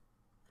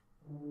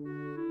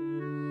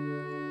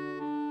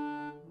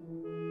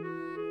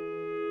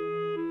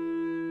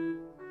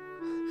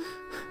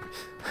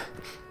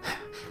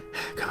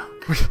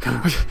Wait,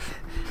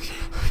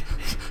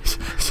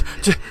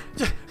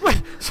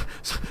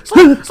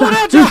 slow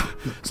down, Jeff!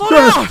 Slow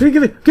down!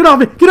 Get off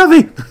me! Get off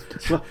me!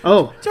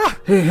 Oh, Jeff!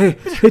 Hey,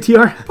 TR. Pull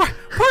your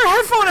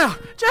headphone out,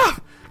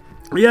 Jeff!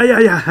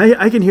 Yeah.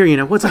 I can hear you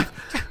now. What's up?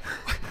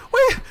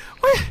 Wait!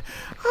 Why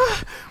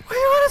are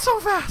you running so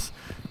fast?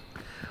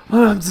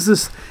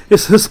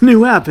 It's this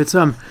new app. It's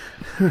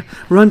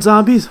Run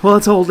Zombies. Well,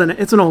 it's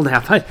an old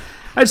app. I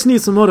just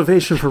need some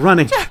motivation for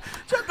running.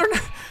 Jeff, they're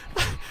not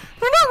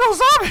real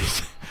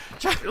zombies.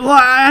 Jeff, Well,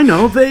 I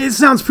know, but it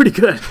sounds pretty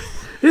good.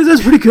 It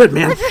is pretty good,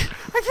 man. I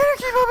can't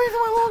keep up with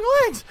my long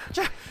legs.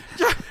 Jeff,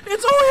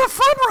 it's only a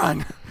fun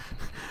run.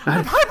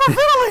 I'm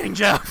hyperventilating,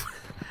 Jeff.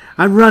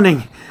 I'm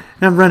running.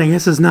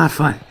 This is not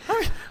fun.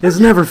 It's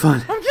never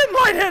fun. I'm getting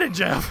lightheaded,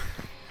 Jeff.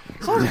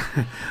 Slow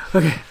down.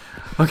 Okay.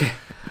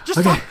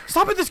 Just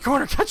stop at this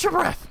corner. Catch your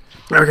breath.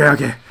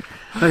 Okay.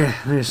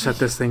 Let me shut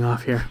this thing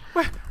off here.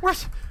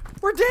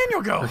 Where'd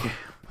Daniel go? Okay.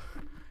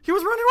 He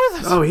was running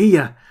with us. Oh,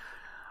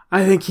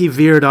 I think he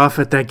veered off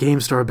at that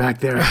game store back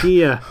there.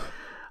 The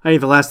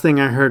last thing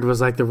I heard was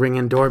like the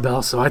ringing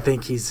doorbell, so I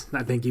think he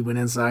went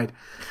inside.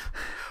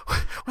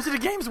 Was it a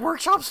Games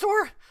Workshop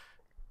store?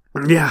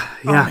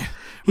 Yeah.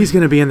 He's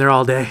gonna be in there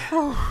all day.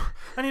 Oh,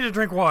 I need to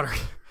drink water.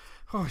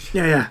 Oh,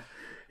 Yeah.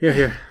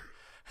 Here.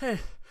 Hey,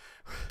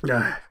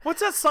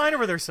 what's that sign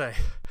over there say?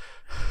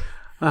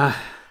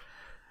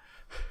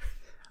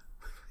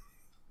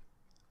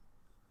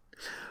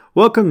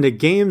 Welcome to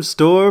Game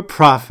Store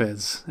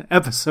Prophets,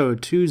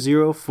 episode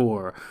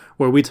 204,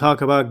 where we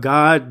talk about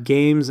God,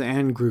 games,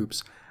 and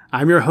groups.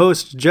 I'm your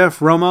host, Jeff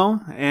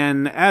Romo,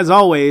 and as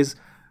always,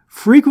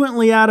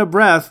 frequently out of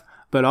breath,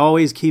 but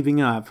always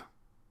keeping up,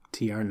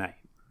 TR Knight.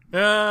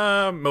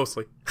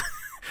 Mostly.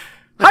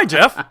 Hi,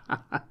 Jeff.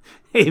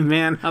 Hey,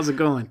 man, how's it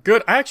going?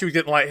 Good. I actually was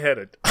getting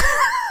lightheaded.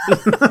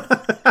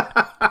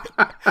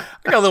 I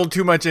got a little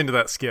too much into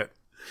that skit.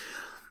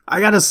 I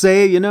gotta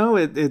say,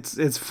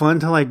 it's fun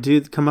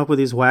to come up with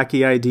these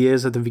wacky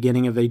ideas at the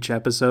beginning of each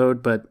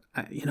episode, but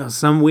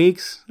some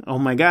weeks, oh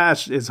my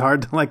gosh, it's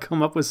hard to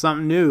come up with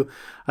something new.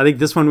 I think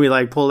this one we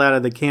pulled out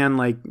of the can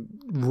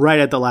right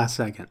at the last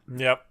second.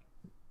 Yep.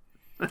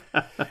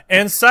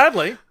 And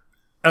sadly,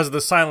 as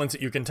the silence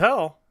that you can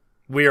tell,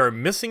 we are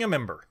missing a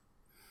member.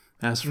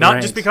 That's right.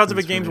 Not just because of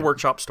a Games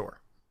Workshop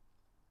store.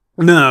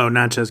 No,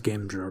 not just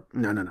Games Workshop.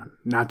 No,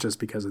 not just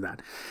because of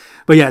that.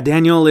 But yeah,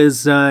 Daniel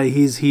is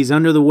he's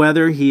under the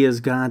weather. He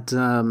has got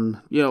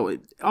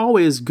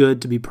always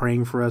good to be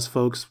praying for us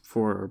folks,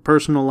 for our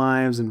personal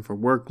lives and for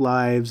work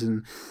lives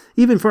and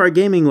even for our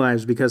gaming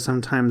lives, because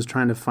sometimes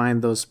trying to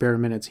find those spare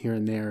minutes here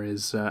and there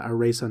is a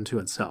race unto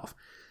itself.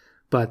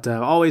 But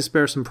always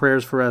spare some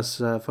prayers for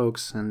us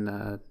folks,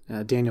 and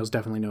Daniel's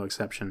definitely no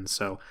exception.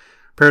 So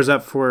prayers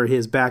up for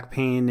his back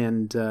pain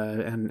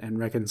and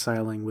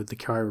reconciling with the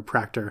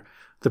chiropractor,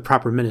 the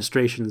proper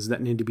ministrations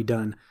that need to be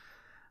done.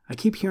 I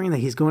keep hearing that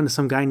he's going to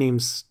some guy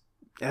named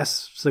Steven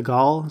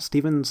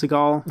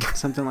Seagal,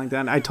 something like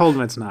that. I told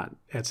him it's not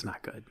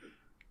good.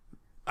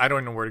 I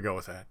don't know where to go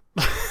with that.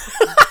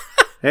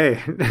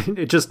 Hey,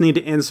 it just need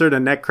to insert a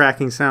neck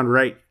cracking sound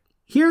right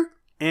here,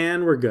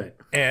 and we're good.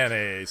 And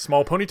a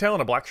small ponytail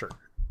and a black shirt.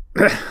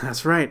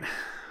 That's right.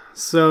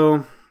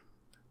 So,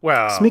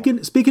 well,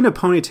 speaking of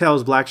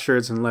ponytails, black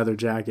shirts, and leather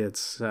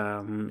jackets,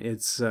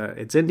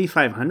 it's Indy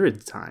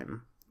 500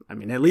 time. I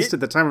mean, at least at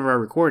the time of our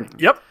recording.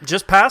 Yep,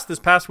 just passed this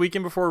past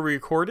weekend before we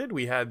recorded.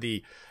 We had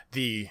the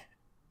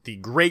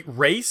great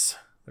race.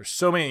 There's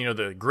so many,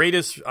 the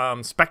greatest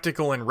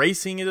spectacle in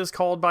racing, it is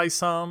called by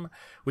some.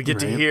 We get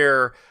to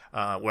hear,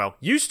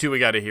 used to we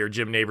got to hear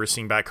Jim Nabors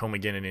sing Back Home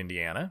Again in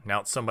Indiana.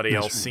 Now it's somebody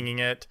else singing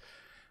it.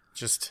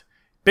 Just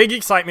big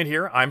excitement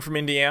here. I'm from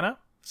Indiana.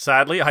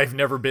 Sadly, I've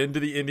never been to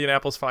the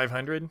Indianapolis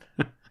 500.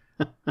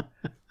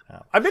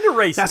 I've been to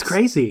races. That's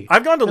crazy.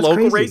 I've gone to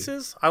local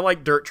races. I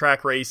like dirt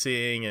track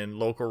racing and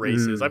local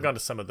races. I've gone to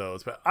some of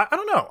those. But I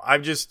don't know.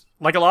 I've just,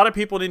 like a lot of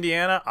people in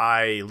Indiana,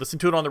 I listen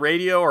to it on the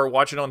radio or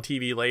watch it on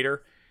TV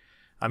later.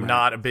 I'm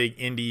not a big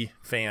Indy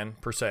fan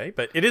per se.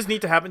 But it is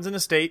neat to happen in the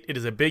state. It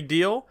is a big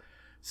deal.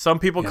 Some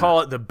people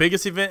call it the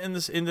biggest event in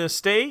the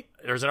state.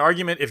 There's an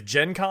argument if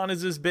Gen Con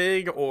is as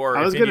big or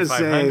I was going to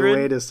say,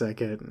 wait a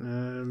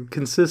second.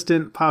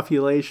 Consistent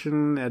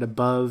population at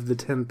above the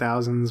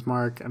 10,000s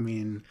mark. I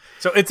mean,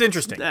 so it's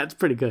interesting. That's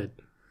pretty good.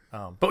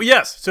 But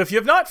yes, so if you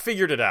have not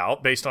figured it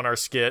out based on our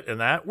skit and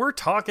that, we're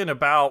talking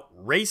about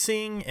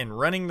racing and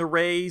running the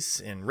race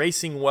and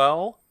racing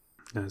well.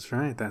 That's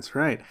right.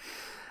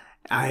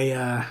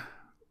 I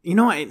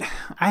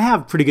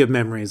have pretty good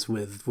memories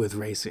with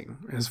racing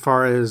as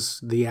far as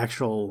the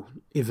actual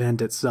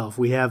event itself.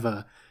 We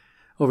have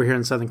over here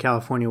in Southern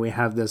California, we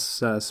have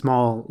this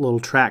small little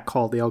track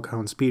called the El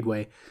Cajon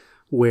Speedway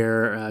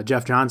where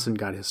Jeff Johnson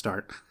got his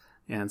start.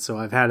 And so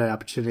I've had an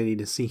opportunity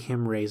to see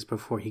him race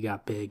before he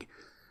got big.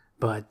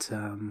 But,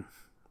 and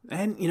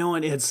you know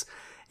what, it's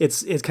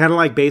kind of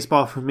like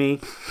baseball for me.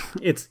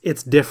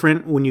 It's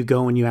different when you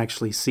go and you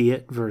actually see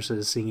it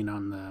versus seeing it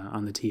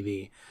on the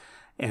TV.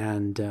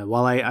 And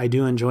while I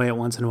do enjoy it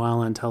once in a while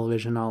on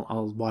television,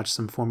 I'll watch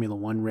some Formula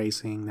One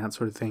racing, that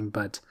sort of thing.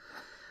 But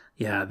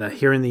yeah,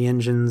 hearing the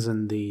engines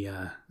and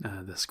the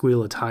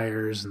squeal of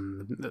tires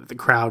and the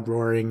crowd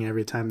roaring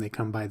every time they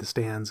come by the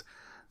stands,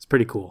 it's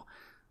pretty cool.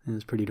 And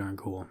it's pretty darn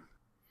cool.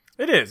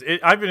 It is.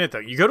 I've been at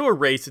that. You go to a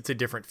race, it's a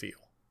different feel.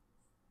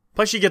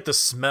 Plus, you get the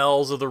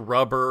smells of the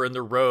rubber and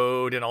the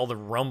road and all the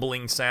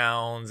rumbling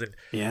sounds. And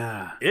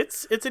yeah.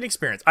 It's an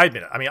experience. I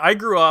admit it. I mean, I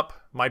grew up,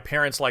 my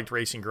parents liked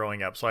racing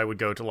growing up, so I would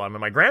go to a lot of them.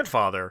 My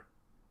grandfather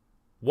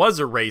was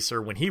a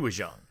racer when he was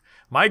young.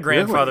 My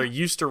grandfather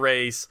used to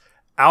race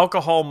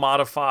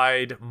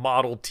alcohol-modified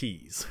Model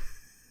Ts.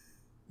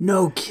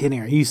 No kidding.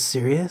 Are you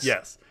serious?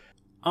 Yes.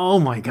 Oh,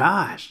 my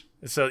gosh.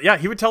 So, yeah,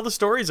 he would tell the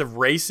stories of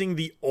racing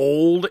the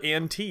old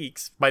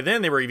antiques. By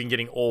then, they were even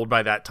getting old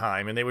by that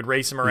time, and they would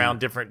race them around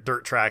different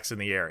dirt tracks in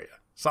the area.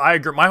 So, I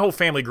agree. My whole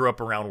family grew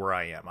up around where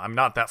I am. I'm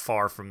not that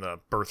far from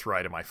the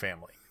birthright of my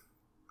family.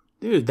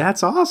 Dude,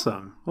 that's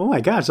awesome. Oh,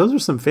 my gosh. Those are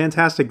some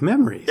fantastic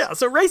memories. Yeah,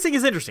 so racing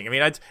is interesting. I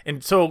mean,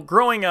 and so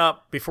growing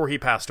up, before he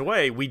passed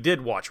away, we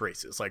did watch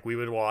races. Like, we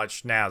would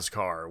watch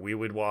NASCAR. We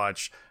would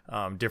watch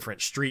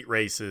different street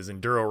races,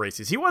 enduro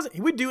races. He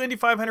would do Indy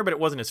 500, but it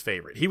wasn't his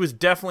favorite. He was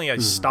definitely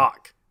a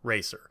stock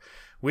racer.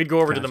 We'd go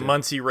over to the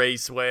Muncie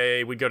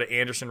Raceway. We'd go to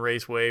Anderson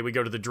Raceway. We'd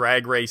go to the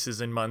drag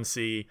races in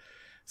Muncie.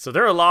 So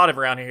there are a lot of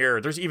around here.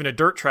 There's even a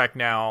dirt track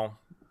now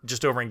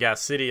just over in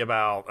Gas City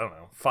about,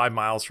 5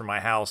 miles from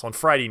my house on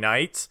Friday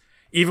nights.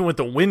 Even with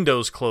the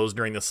windows closed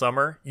during the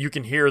summer, you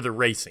can hear the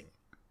racing.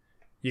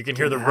 You can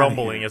hear the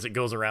rumbling as it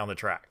goes around the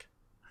track.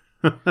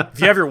 If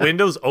you have your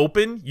windows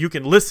open, you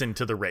can listen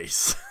to the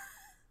race.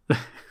 I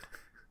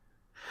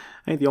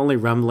think the only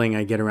rumbling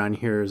I get around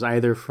here is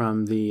either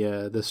from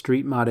the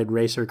street modded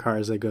racer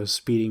cars that go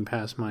speeding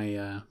past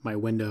my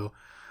window,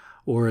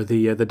 or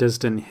the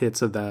distant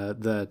hits of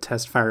the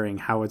test firing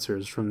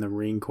howitzers from the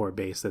Marine Corps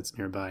base that's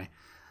nearby.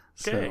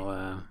 Okay.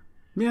 So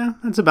yeah,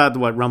 that's about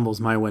what rumbles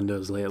my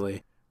windows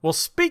lately. Well,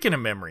 speaking of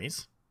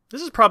memories,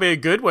 this is probably a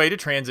good way to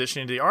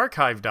transition into the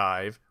Archive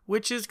Dive,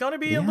 which is going to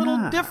be a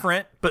little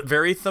different, but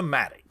very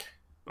thematic.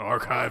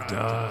 Archive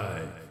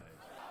Dive.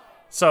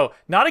 So,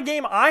 not a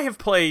game I have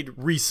played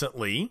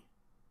recently.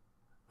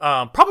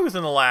 Probably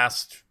within the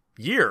last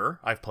year,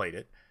 I've played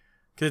it.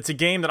 Because it's a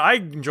game that I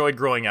enjoyed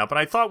growing up, and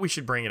I thought we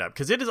should bring it up.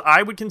 Because it is,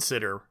 I would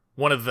consider,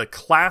 one of the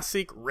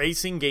classic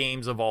racing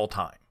games of all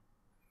time.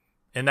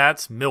 And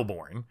that's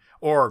Millborn.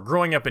 Or,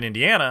 growing up in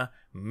Indiana,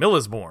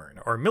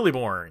 Millisborn, or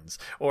Milliborns.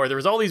 Or, there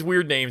was all these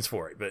weird names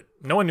for it, but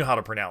no one knew how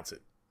to pronounce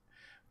it.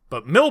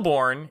 But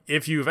Millborn,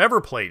 if you've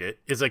ever played it,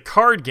 is a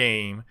card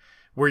game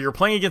where you're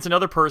playing against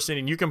another person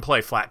and you can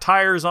play flat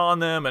tires on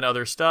them and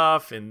other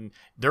stuff, and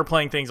they're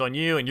playing things on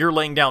you, and you're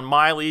laying down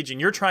mileage, and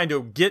you're trying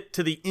to get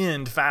to the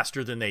end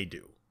faster than they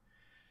do.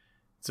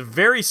 It's a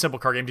very simple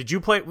card game. Did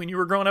you play it when you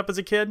were growing up as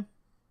a kid?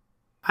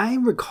 I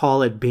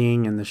recall it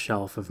being in the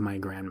shelf of my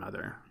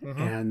grandmother.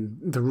 And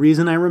the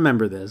reason I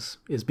remember this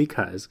is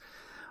because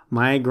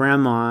my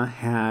grandma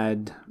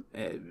had...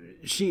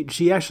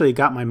 She actually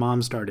got my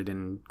mom started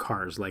in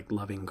cars, like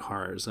loving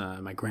cars.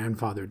 My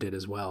grandfather did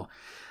as well.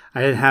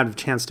 I had had a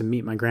chance to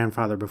meet my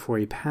grandfather before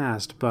he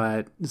passed,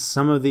 but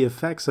some of the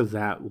effects of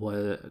that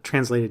was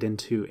translated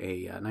into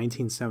a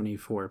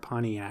 1974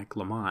 Pontiac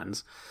Le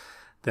Mans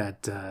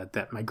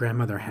that my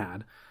grandmother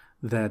had,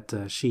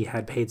 that she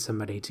had paid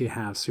somebody to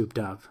have souped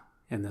up,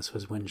 and this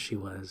was when she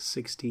was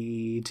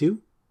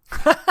 62.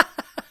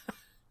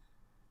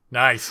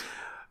 Nice.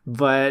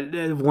 But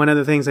one of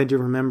the things I do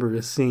remember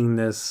is seeing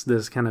this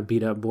kind of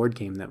beat up board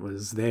game that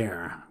was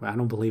there. I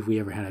don't believe we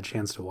ever had a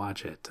chance to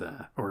watch it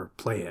or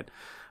play it.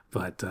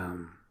 But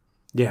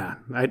yeah,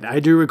 I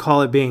do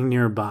recall it being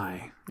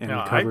nearby and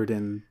covered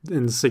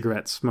in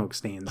cigarette smoke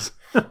stains.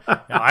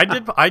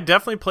 I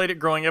definitely played it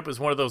growing up. It was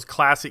one of those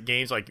classic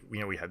games. Like,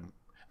 we had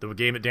the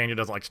game that Daniel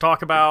doesn't like to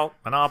talk about,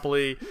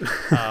 Monopoly.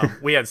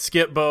 We had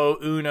Skip-Bo,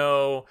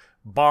 Uno,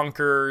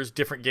 Bonkers,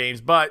 different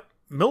games. But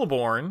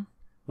Millborn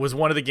was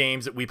one of the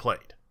games that we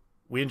played.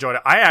 We enjoyed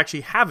it. I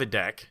actually have a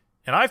deck,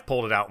 and I've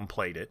pulled it out and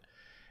played it.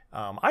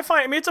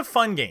 It's a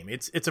fun game.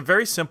 It's a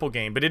very simple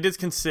game, but it is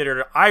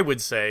considered, I would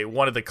say,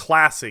 one of the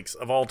classics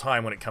of all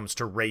time when it comes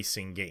to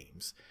racing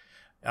games.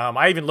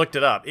 I even looked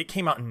it up. It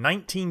came out in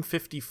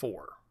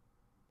 1954.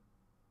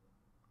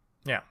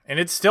 Yeah, and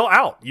it's still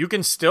out. You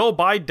can still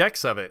buy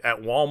decks of it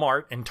at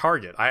Walmart and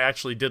Target. I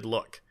actually did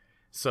look.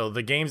 So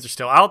the games are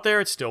still out there.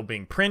 It's still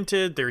being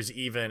printed. There's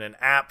even an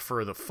app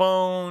for the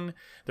phone.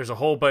 There's a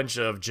whole bunch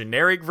of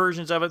generic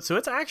versions of it. So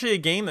it's actually a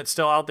game that's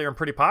still out there and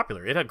pretty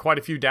popular. It had quite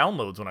a few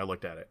downloads when I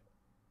looked at it.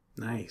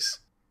 Nice.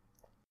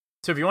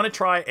 So if you want to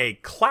try a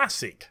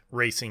classic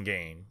racing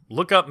game,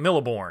 look up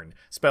Millborn,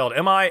 spelled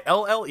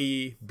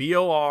Millebornes.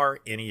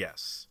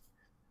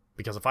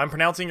 Because if I'm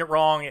pronouncing it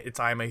wrong,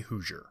 I'm a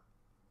Hoosier.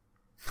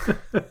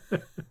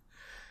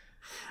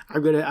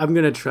 I'm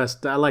gonna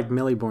trust. I like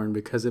Milliborn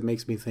because it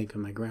makes me think of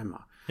my grandma.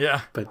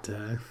 Yeah, but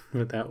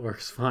that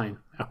works fine.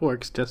 That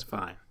works just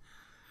fine.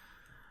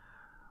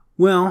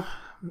 Well,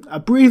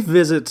 a brief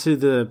visit to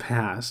the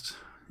past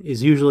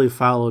is usually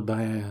followed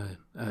by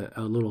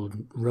a little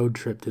road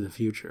trip to the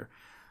future.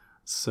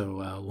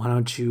 So why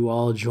don't you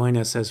all join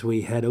us as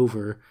we head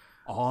over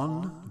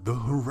On the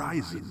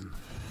Horizon.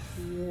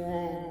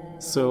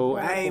 So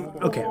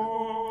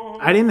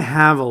I didn't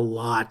have a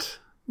lot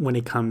when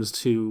it comes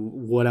to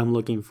what I'm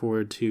looking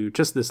forward to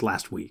just this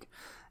last week.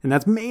 And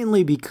that's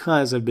mainly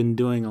because I've been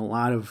doing a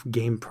lot of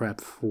game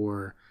prep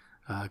for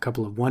a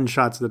couple of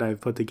one-shots that I've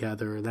put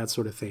together, that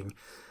sort of thing.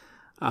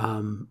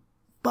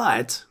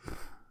 But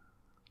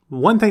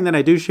one thing that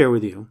I do share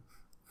with you,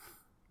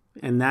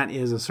 and that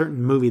is a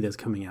certain movie that's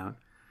coming out,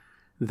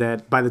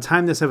 that by the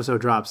time this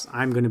episode drops,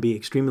 I'm going to be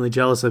extremely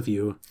jealous of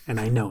you, and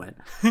I know it.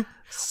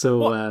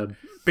 So,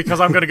 because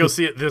I'm going to go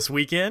see it this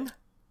weekend?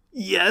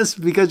 Yes,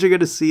 because you're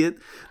going to see it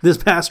this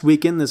past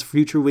weekend, this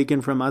future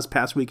weekend from us,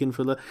 past weekend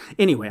for the...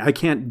 Anyway, I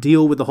can't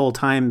deal with the whole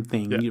time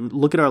thing. Yeah. You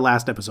look at our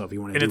last episode if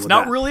you want to deal with that.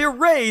 And it's not really a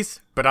race,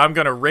 but I'm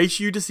going to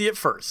race you to see it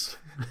first.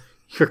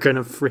 You're going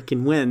to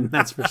freaking win,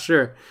 that's for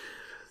sure.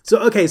 So,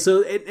 okay,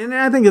 and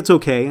I think it's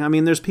okay. I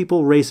mean, there's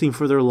people racing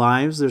for their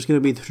lives. There's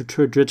going to be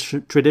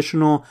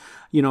traditional,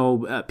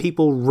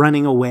 people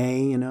running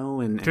away,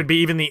 and... Could be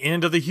even the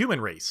end of the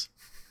human race.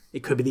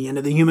 It could be the end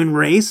of the human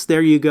race.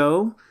 There you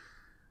go.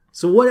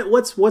 So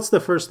what's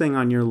the first thing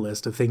on your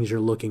list of things you're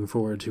looking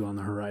forward to on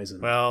the horizon?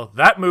 Well,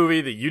 that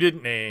movie that you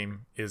didn't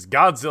name is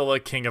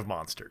Godzilla King of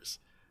Monsters.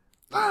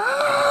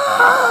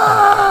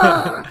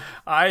 I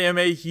am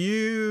a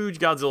huge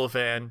Godzilla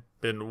fan.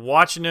 Been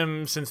watching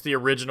him since the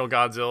original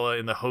Godzilla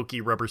in the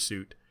hokey rubber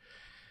suit.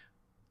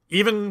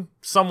 Even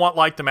somewhat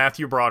like the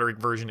Matthew Broderick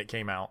version that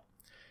came out.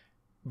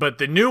 But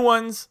the new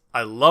ones,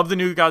 I love the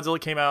new Godzilla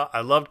came out.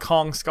 I loved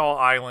Kong Skull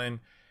Island.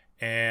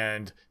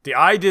 And the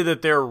idea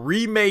that they're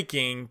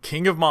remaking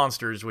King of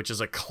Monsters, which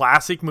is a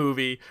classic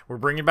movie. We're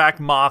bringing back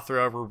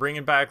Mothra. We're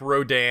bringing back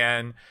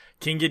Rodan.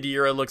 King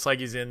Ghidorah looks like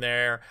he's in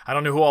there. I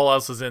don't know who all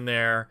else is in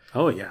there.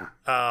 Oh, yeah.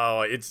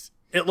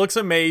 It looks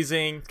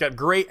amazing. It's got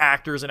great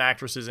actors and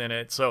actresses in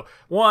it. So,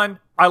 one,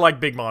 I like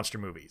big monster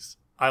movies.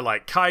 I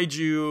like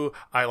Kaiju.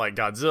 I like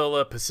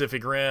Godzilla,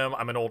 Pacific Rim.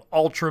 I'm an old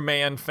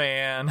Ultraman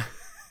fan.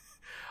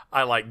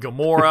 I like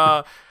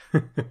Gamora.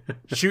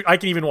 Shoot, I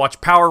can even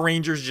watch Power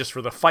Rangers just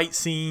for the fight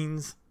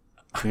scenes.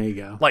 There you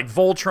go. Like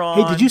Voltron.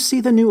 Hey, did you see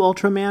the new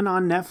Ultraman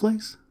on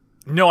Netflix?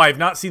 No, I have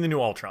not seen the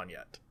new Ultron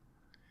yet.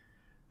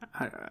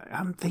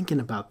 I'm thinking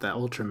about that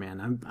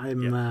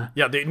Ultraman.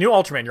 Yeah, the new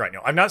Ultraman, you're right.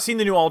 No, I've not seen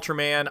the new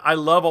Ultraman. I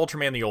love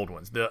Ultraman, the old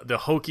ones. The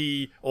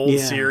hokey old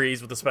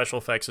series with the special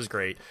effects is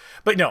great.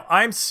 But no,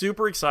 I'm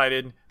super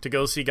excited to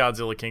go see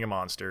Godzilla King of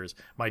Monsters.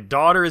 My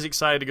daughter is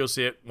excited to go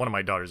see it. One of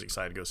my daughters is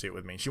excited to go see it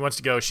with me. She wants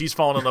to go. She's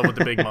fallen in love with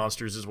the big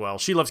monsters as well.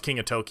 She loves King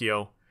of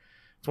Tokyo.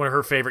 It's one of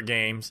her favorite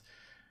games.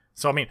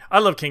 So, I mean, I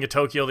love King of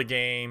Tokyo, the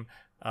game.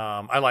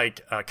 I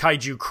like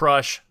Kaiju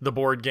Crush, the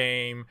board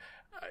game.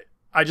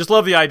 I just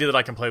love the idea that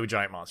I can play with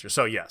giant monsters.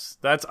 So yes,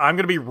 I'm going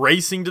to be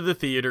racing to the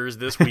theaters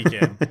this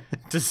weekend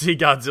to see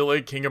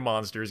Godzilla King of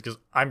Monsters because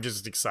I'm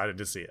just excited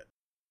to see it.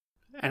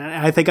 And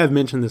I think I've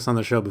mentioned this on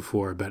the show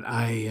before, but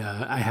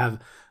I have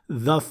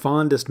the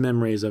fondest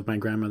memories of my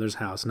grandmother's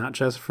house, not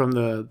just from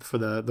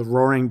the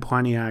roaring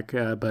Pontiac,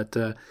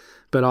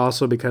 but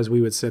also because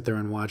we would sit there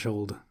and watch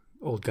old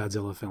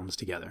Godzilla films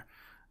together,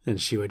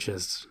 and she would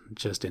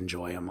just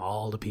enjoy them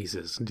all to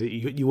pieces.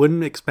 You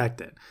wouldn't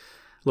expect it.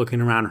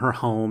 Looking around her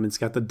home, it's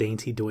got the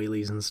dainty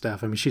doilies and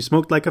stuff. I mean, she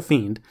smoked like a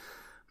fiend,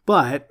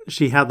 but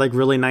she had like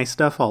really nice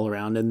stuff all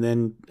around. And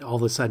then all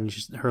of a sudden,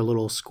 her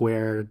little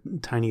square,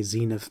 tiny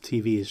Zenith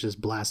TV is just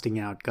blasting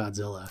out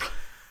Godzilla.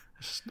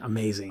 It's just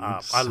amazing.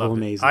 I love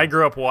amazing. I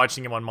grew up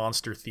watching him on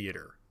Monster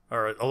Theater,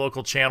 or a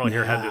local channel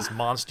here had this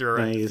Monster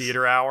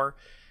Theater Hour,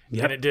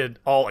 and it did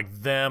all like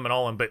them and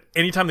all them. But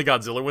anytime the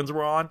Godzilla ones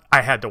were on,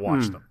 I had to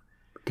watch them.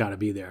 Gotta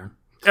be there.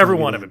 Every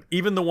one of them,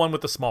 even the one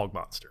with the smog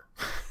monster.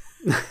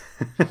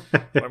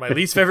 One of my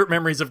least favorite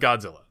memories of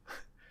Godzilla.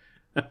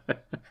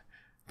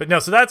 But no,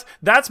 so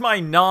that's my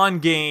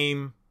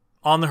non-game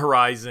on the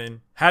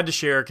horizon. Had to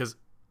share because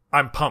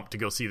I'm pumped to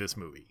go see this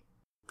movie.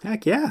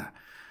 Heck yeah.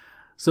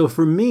 So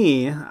for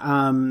me,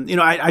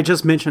 I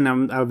just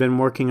mentioned I've been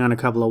working on a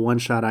couple of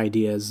one-shot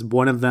ideas.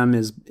 One of them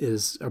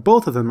or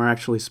both of them are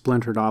actually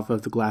splintered off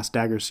of the Glass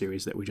Dagger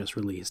series that we just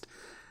released.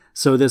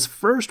 So this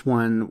first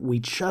one, we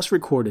just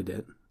recorded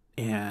it,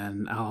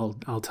 and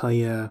I'll tell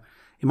you,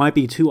 it might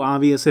be too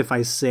obvious if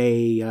I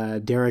say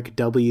Derek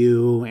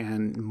W.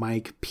 and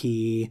Mike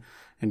P.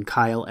 and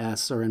Kyle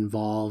S. are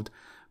involved,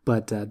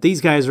 but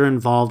these guys are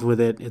involved with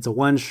it. It's a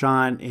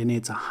one-shot, and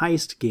it's a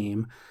heist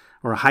game,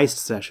 or a heist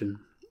session.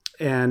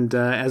 And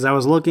as I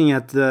was looking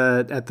at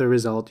the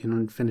result,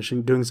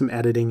 doing some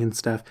editing and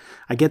stuff,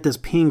 I get this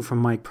ping from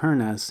Mike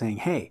Perna saying,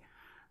 hey,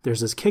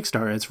 there's this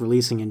Kickstarter that's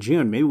releasing in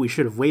June. Maybe we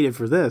should have waited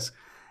for this.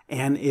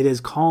 And it is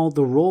called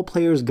The Role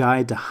Player's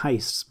Guide to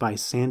Heists by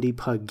Sandy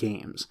Pug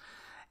Games.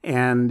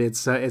 And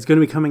it's going to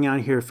be coming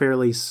out here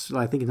fairly,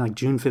 I think, like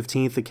June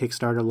 15th, the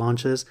Kickstarter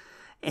launches.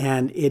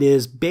 And it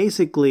is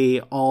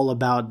basically all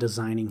about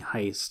designing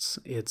heists.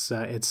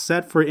 It's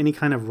set for any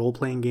kind of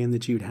role-playing game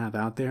that you'd have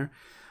out there.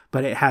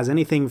 But it has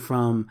anything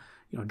from,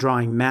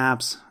 drawing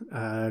maps,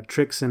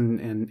 tricks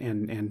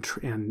and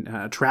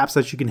traps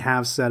that you can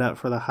have set up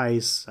for the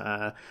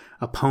heists,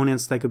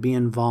 opponents that could be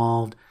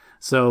involved.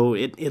 So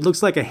it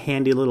looks like a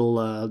handy little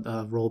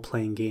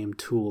role-playing game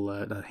tool,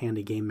 a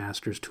handy game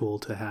master's tool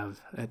to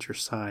have at your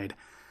side.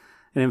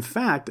 And in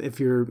fact, if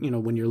you're,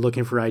 when you're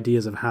looking for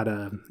ideas of how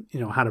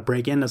to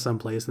break into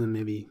someplace, then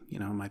maybe, it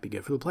might be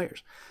good for the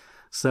players.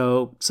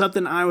 So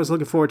something I was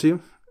looking forward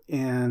to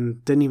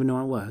and didn't even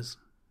know it was.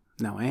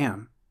 Now I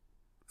am.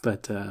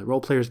 But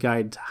Role Player's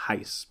Guide to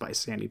Heists by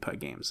Sandy Putt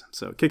Games.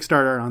 So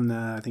Kickstarter on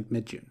I think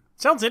mid-June.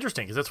 Sounds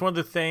interesting because that's one of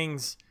the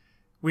things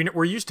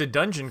we're used to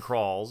dungeon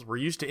crawls, we're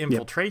used to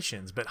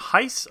infiltrations, but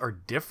heists are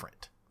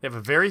different. They have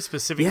a very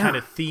specific kind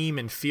of theme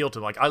and feel to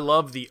them. Like I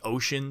love the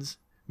Oceans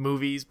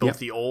movies, both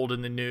the old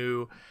and the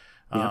new.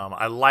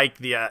 I like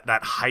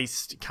that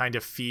heist kind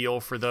of feel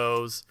for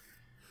those.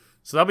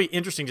 So that'll be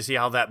interesting to see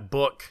how that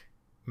book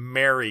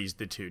marries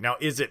the two. Now,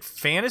 is it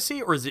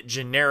fantasy or is it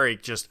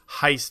generic, just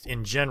heist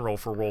in general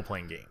for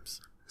role-playing games?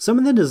 Some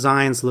of the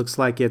designs looks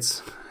like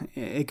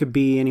it could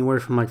be anywhere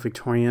from like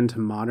Victorian to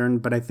modern,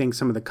 but I think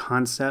some of the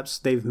concepts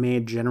they've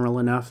made general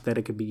enough that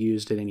it could be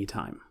used at any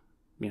time.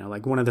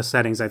 Like one of the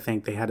settings, I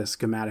think they had a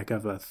schematic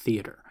of a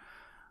theater.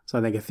 So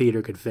I think a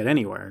theater could fit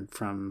anywhere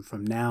from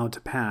now to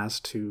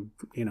past to,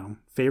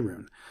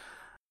 Faerun.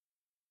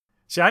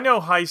 See, I know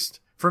heist,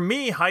 for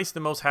me, heist the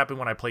most happened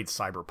when I played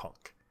Cyberpunk.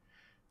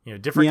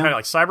 Different kind of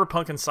like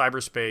Cyberpunk and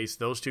Cyberspace,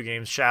 those two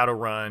games,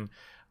 Shadowrun.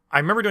 I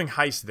remember doing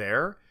heist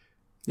there.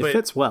 It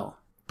fits well.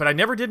 But I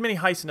never did many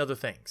heists in other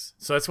things.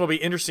 So that's what will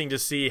be interesting to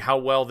see how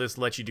well this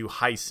lets you do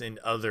heists in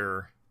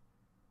other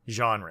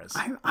genres.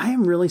 I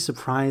am really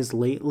surprised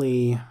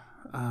lately.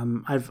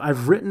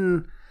 I've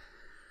written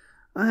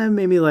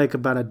maybe like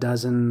about a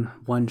dozen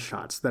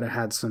one-shots that I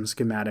had some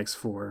schematics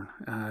for,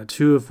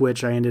 two of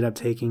which I ended up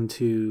taking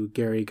to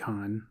Gary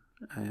Con,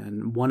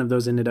 and one of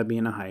those ended up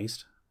being a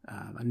heist.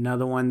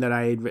 Another one that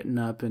I had written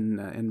up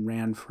and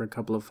ran for a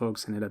couple of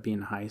folks ended up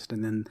being a heist,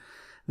 and then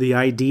the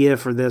idea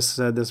for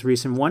this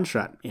recent one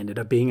shot ended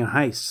up being a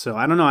heist. So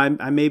I don't know.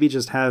 I maybe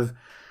just have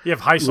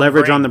heist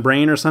leverage on the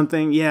brain or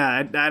something.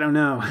 Yeah, I don't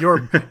know.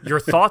 Your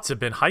thoughts have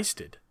been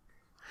heisted.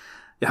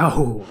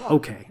 Oh,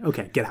 okay.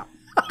 Get out.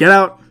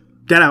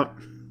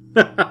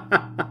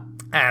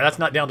 That's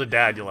not down to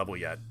dad level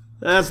yet.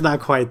 That's not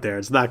quite there.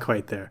 It's not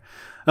quite there.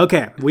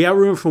 Okay, we have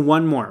room for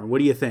one more. What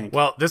do you think?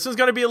 Well, this is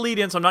going to be a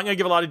lead-in, so I'm not going to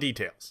give a lot of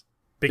details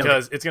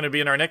because it's going to be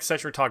in our next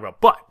session we're talking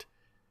about. But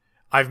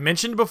I've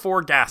mentioned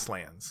before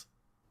Gaslands.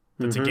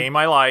 That's a game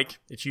I like.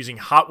 It's using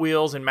Hot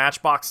Wheels and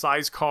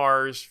Matchbox-sized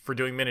cars for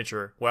doing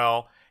miniature.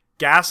 Well,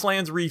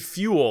 Gaslands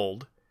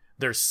Refueled,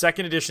 their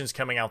second edition's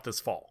coming out this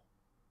fall.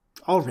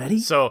 Already?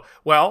 So,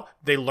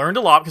 they learned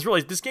a lot because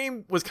really this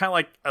game was kind of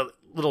like a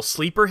little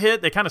sleeper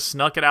hit. They kind of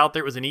snuck it out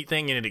there. It was a neat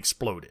thing and it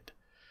exploded.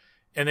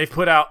 And they've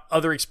put out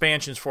other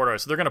expansions for it.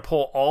 So they're going to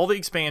pull all the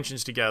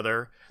expansions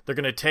together. They're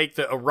going to take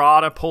the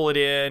errata, pull it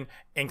in,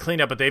 and clean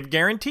up. But they've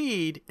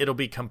guaranteed it'll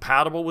be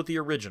compatible with the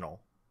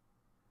original.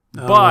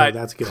 But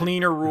that's good.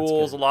 Cleaner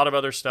rules, a lot of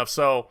other stuff.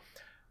 So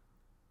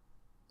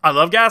I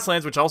love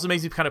Gaslands, which also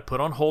makes me kind of put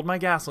on hold my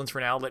Gaslands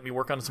for now. Let me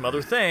work on some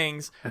other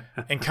things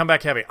and come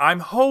back heavy. I'm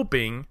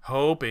hoping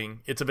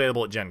it's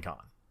available at Gen Con.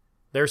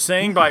 They're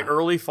saying by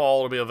early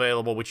fall it'll be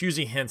available, which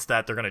usually hints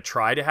that they're going to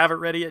try to have it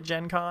ready at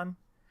Gen Con.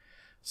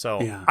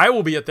 So I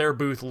will be at their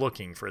booth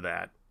looking for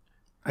that.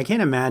 I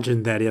can't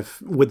imagine that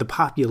if, with the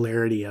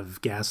popularity of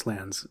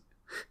Gaslands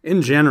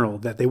in general,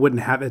 that they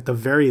wouldn't have at the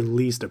very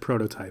least a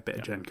prototype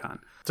at Gen Con.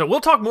 So we'll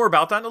talk more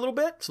about that in a little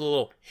bit. It's a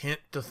little hint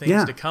to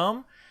things to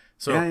come.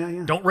 So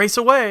don't race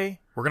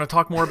away. We're going to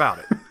talk more about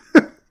it.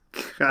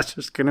 Gosh,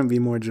 there's going to be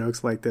more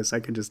jokes like this.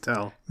 I could just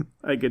tell.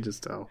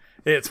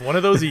 It's one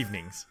of those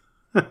evenings.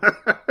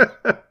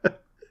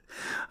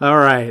 All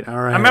right.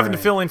 I'm having to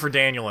fill in for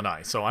Daniel and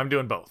I, so I'm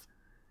doing both.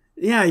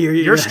 Yeah,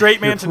 you're straight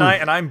man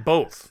tonight, and I'm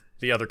both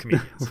the other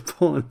comedians.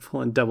 We're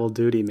pulling double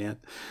duty, man.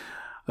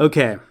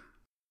 Okay.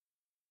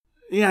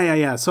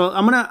 Yeah. So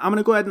I'm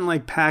gonna go ahead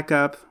and pack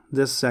up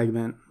this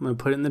segment. I'm gonna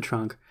put it in the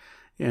trunk,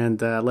 and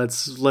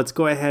let's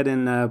go ahead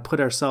and put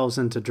ourselves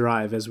into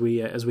drive as we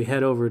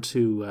head over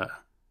to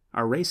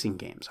our racing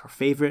games, our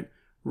favorite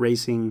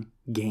racing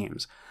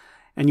games.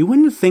 And you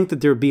wouldn't think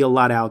that there'd be a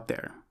lot out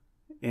there.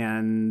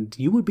 And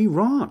you would be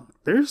wrong.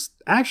 There's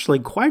actually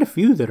quite a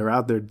few that are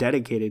out there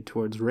dedicated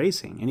towards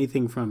racing.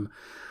 Anything from,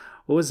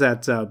 what was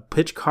that,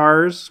 pitch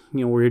cars,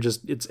 where you're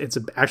just, it's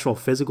an actual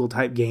physical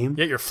type game.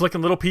 Yeah, you're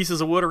flicking little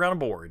pieces of wood around a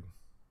board.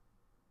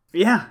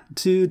 Yeah,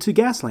 to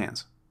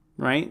Gaslands,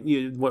 right?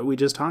 What we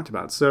just talked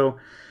about. So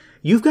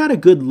you've got a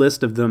good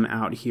list of them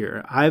out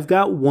here. I've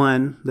got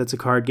one that's a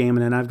card game,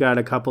 and then I've got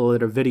a couple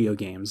that are video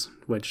games,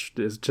 which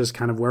is just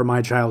kind of where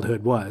my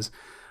childhood was.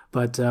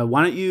 But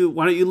why don't you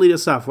lead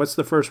us off? What's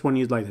the first one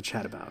you'd like to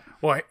chat about?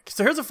 Well,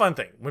 so here's a fun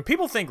thing. When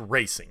people think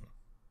racing,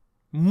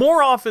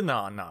 more often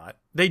than not,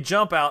 they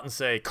jump out and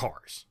say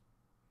cars.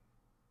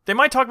 They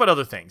might talk about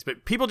other things,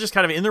 but people just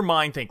kind of in their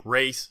mind think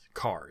race,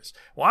 cars.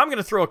 Well, I'm going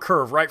to throw a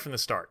curve right from the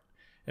start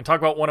and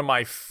talk about one of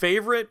my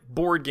favorite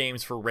board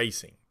games for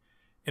racing.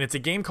 and it's a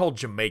game called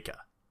Jamaica.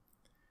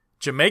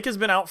 Jamaica's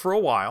been out for a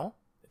while.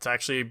 It's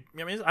actually,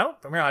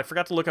 I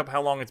forgot to look up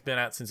how long it's been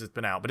out since it's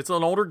been out, but it's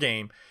an older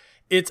game.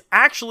 It's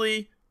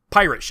actually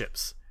pirate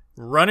ships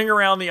running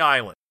around the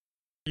island.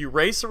 You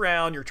race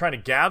around, you're trying to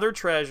gather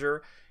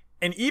treasure,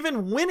 and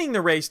even winning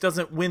the race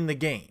doesn't win the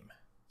game.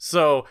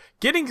 So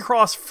getting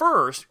across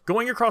first,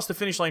 going across the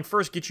finish line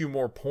first gets you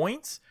more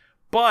points.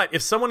 But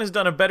if someone has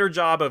done a better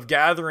job of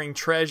gathering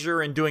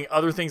treasure and doing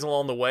other things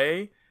along the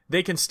way,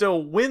 they can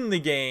still win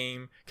the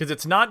game, because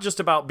it's not just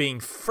about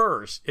being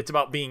first, it's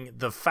about being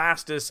the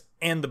fastest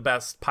and the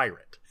best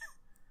pirate.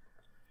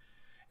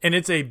 And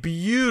it's a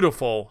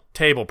beautiful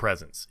table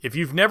presence. If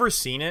you've never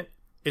seen it,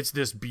 it's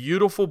this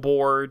beautiful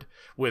board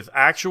with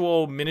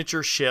actual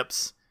miniature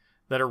ships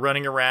that are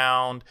running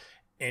around,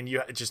 and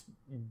you just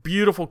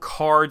beautiful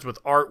cards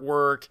with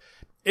artwork.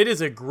 It is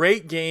a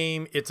great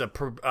game. It's a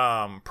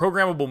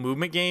programmable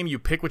movement game. You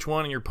pick which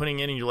one and you're putting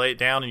in, and you lay it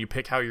down, and you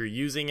pick how you're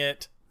using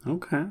it.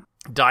 Okay.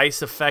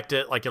 Dice affect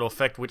it, like it'll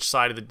affect which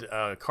side of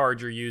the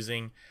card you're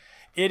using.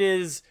 It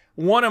is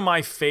one of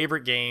my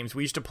favorite games.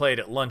 We used to play it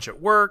at lunch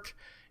at work.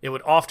 It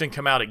would often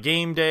come out at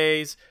game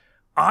days.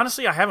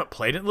 Honestly, I haven't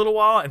played it in a little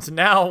while, and so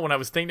now when I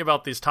was thinking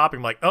about this topic,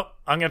 I'm like, oh,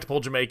 I'm going to have to pull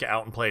Jamaica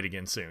out and play it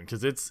again soon,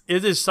 because it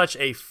is such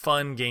a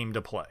fun game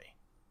to play.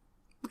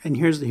 And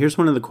here's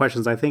one of the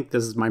questions. I think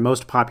this is my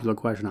most popular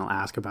question I'll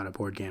ask about a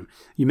board game.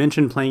 You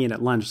mentioned playing it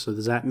at lunch, so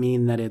does that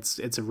mean that it's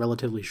a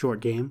relatively short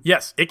game?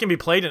 Yes, it can be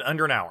played in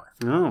under an hour.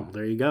 Oh,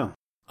 there you go.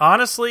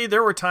 Honestly,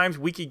 there were times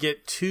we could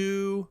get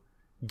 2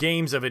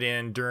 games of it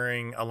in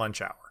during a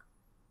lunch hour.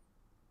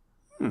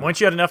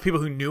 Once you had enough people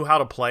who knew how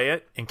to play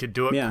it and could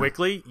do it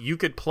quickly, you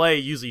could play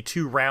usually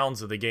 2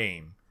 rounds of the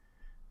game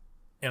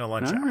in a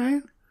lunch hour,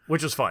 right.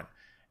 Which was fun.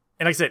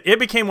 And like I said, it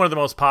became one of the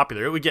most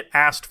popular. It would get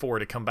asked for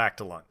to come back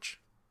to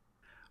lunch.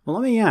 Well,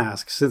 let me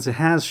ask, since it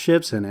has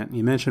ships in it,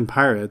 you mentioned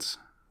pirates,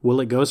 will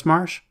it Ghost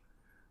Marsh?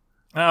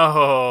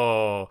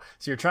 Oh,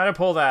 so you're trying to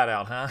pull that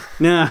out, huh?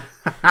 No.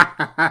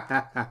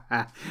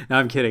 No,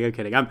 I'm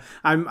kidding.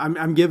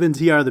 I'm giving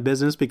TR the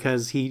business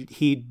because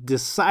he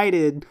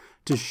decided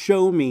to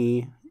show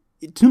me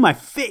to my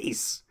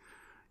face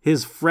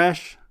his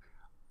fresh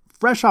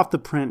off the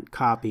print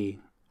copy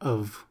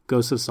of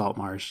Ghosts of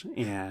Saltmarsh,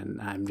 and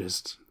I'm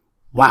just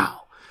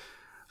wow.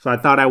 So I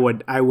thought I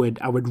would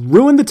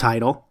ruin the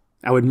title.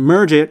 I would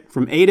merge it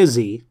from A to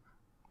Z,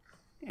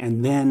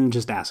 and then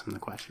just ask him the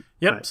question.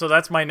 Yep. But, so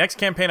that's my next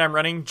campaign I'm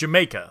running,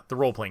 Jamaica, the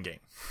role-playing game.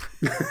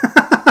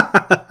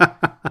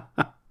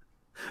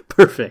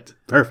 Perfect.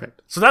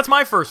 So that's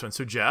my first one.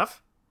 So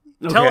Jeff,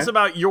 tell us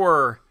about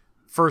your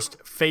first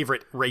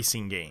favorite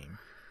racing game.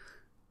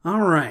 All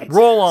right.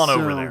 Roll on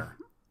over there.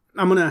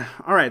 I'm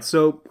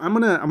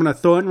gonna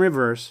throw it in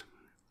reverse.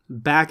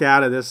 Back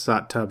out of this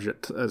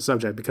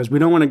subject because we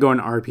don't want to go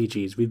into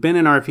RPGs. We've been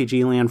in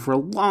RPG land for a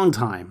long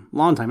time,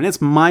 and it's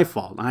my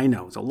fault. I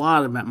know, it's a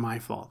lot of my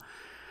fault.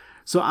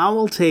 So I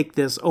will take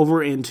this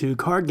over into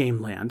card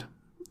game land.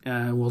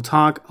 We'll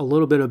talk a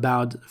little bit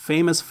about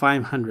Famous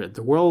 500,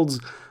 the world's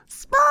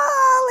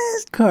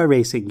smallest car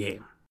racing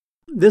game.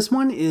 This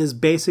one is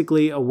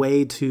basically a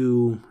way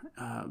to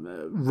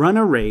run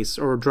a race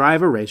or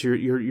drive a race.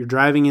 You're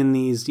driving in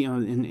these,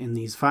 in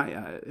these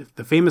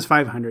the Famous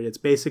 500. It's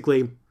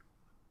basically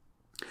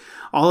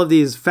all of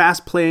these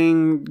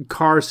fast-playing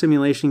car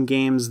simulation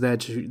games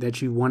that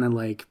you want to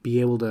like be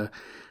able to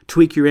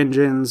tweak your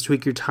engines,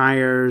 tweak your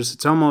tires.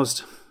 It's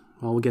almost,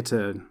 well, we'll get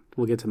to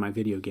my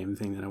video game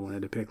thing that I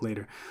wanted to pick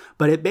later.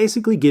 But it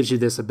basically gives you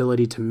this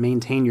ability to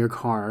maintain your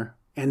car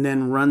and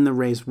then run the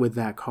race with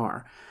that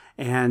car.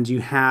 And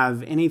you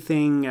have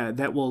anything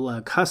that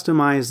will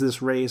customize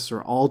this race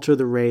or alter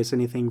the race,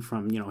 anything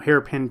from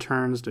hairpin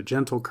turns to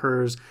gentle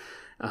curves,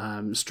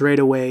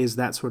 straightaways,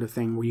 that sort of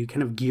thing, where you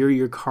kind of gear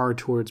your car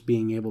towards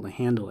being able to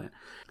handle it.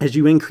 As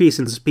you increase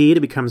in speed,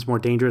 it becomes more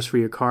dangerous for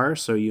your car,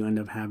 so you end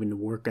up having to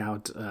work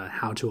out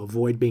how to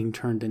avoid being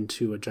turned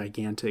into a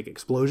gigantic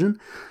explosion.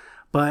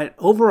 But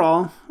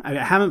overall, I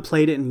haven't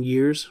played it in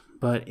years,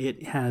 but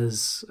it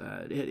has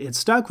it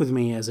stuck with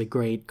me as a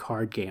great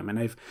card game.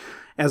 And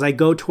as I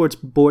go towards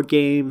board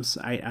games,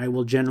 I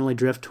will generally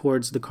drift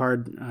towards the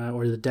card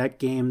or the deck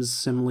games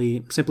simply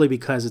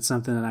because it's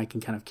something that I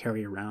can kind of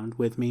carry around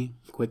with me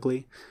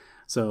quickly.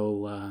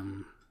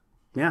 So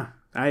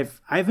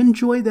I've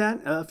enjoyed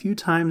that a few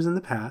times in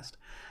the past.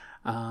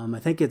 I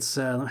think it's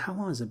how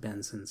long has it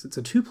been since it's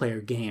a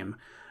 2-player game?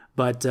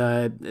 But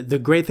the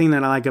great thing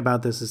that I like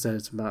about this is that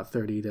it's about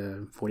 30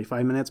 to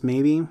 45 minutes,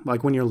 maybe.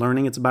 Like when you're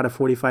learning, it's about a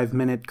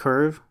 45-minute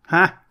curve.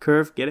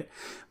 Curve, get it?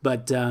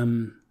 But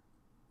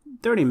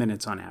 30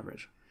 minutes on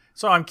average.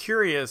 So I'm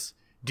curious,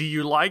 do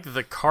you like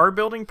the car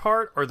building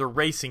part or the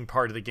racing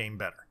part of the game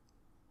better?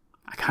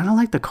 I kind of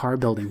like the car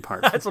building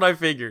part. That's what I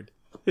figured.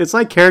 It's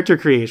like character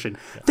creation.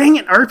 Yeah. Dang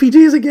it,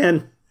 RPGs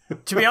again.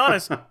 To be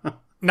honest,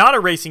 not a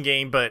racing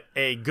game, but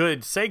a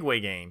good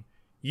Segway game.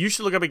 You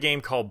should look up a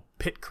game called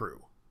Pit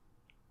Crew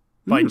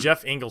by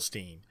Jeff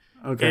Engelstein.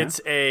 Okay.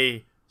 It's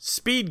a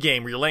speed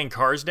game where you're laying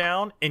cars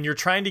down and you're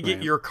trying to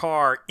get your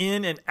car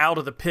in and out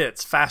of the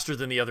pits faster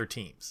than the other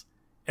teams.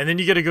 And then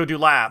you get to go do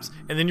laps,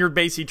 and then you're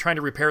basically trying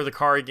to repair the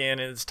car again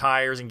and its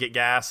tires and get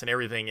gas and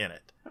everything in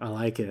it. I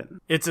like it.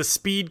 It's a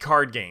speed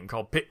card game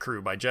called Pit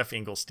Crew by Jeff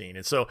Engelstein.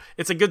 And so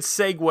it's a good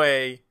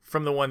segue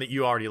from the one that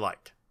you already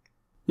like.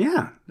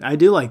 Yeah, I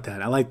do like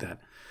that. I like that.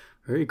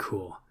 Very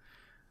cool.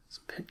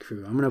 Some Pit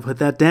Crew. I'm going to put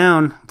that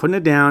down. Putting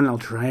it down. I'll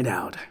try it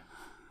out.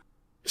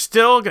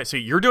 Still good. So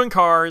you're doing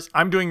cars.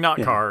 I'm doing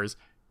not cars.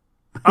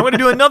 I'm going to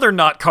do another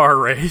not car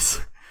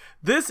race.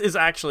 This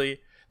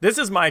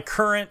is my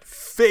current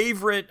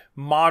favorite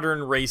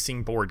modern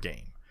racing board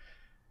game.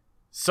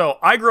 So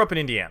I grew up in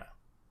Indiana.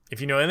 If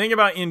you know anything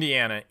about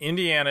Indiana,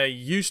 Indiana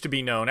used to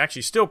be known,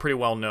 actually still pretty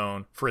well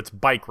known, for its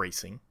bike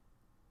racing.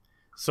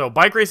 So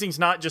bike racing is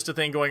not just a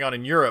thing going on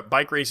in Europe.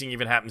 Bike racing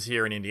even happens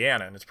here in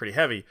Indiana, and it's pretty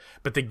heavy.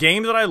 But the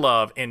game that I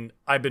love, and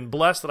I've been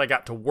blessed that I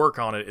got to work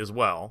on it as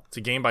well, it's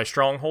a game by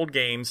Stronghold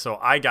Games, so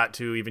I got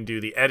to even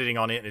do the editing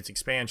on it and its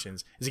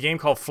expansions, is a game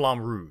called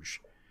Flamme Rouge.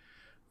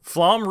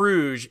 Flamme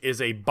Rouge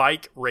is a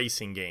bike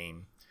racing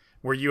game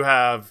where you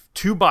have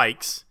two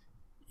bikes.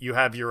 You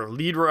have your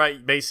lead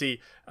right,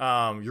 basically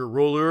your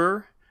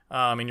rouleur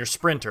and your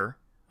sprinter,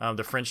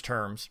 the French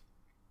terms.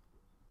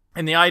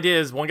 And the idea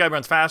is one guy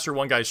runs faster,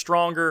 one guy's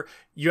stronger.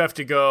 You have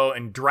to go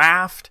and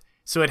draft.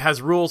 So it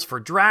has rules for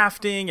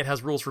drafting. It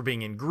has rules for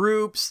being in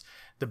groups.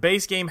 The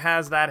base game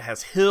has that. It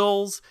has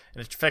hills,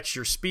 and it affects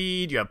your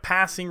speed. You have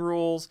passing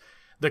rules.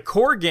 The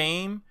core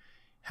game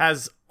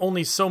has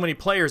only so many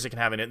players it can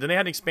have in it. Then they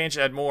had an expansion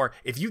to add more.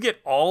 If you get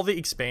all the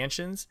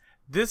expansions,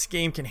 this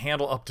game can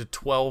handle up to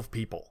 12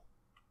 people.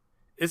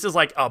 This is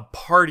like a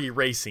party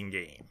racing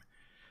game.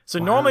 So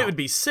normally it would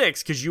be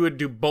 6 because you would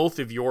do both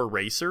of your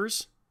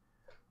racers.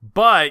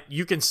 But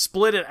you can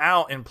split it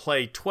out and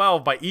play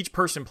 12 by each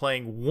person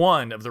playing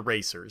one of the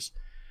racers.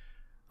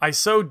 I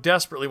so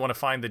desperately want to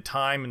find the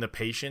time and the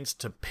patience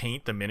to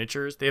paint the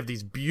miniatures. They have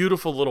these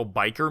beautiful little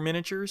biker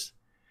miniatures.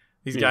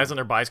 These guys on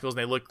their bicycles, and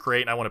they look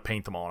great, and I want to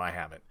paint them all, and I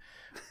haven't.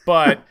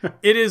 But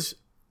it is,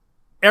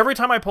 every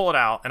time I pull it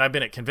out, and I've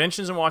been at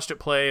conventions and watched it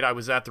played, I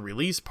was at the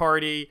release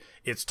party,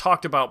 it's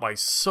talked about by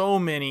so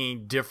many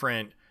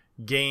different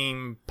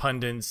game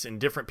pundits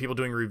and different people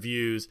doing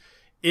reviews.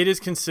 It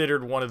is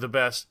considered one of the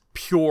best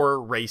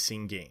pure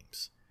racing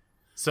games.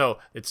 So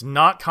it's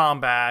not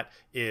combat,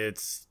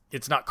 it's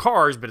not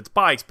cars, but it's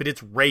bikes, but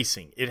it's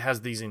racing. It has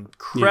these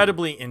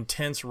incredibly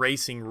intense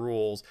racing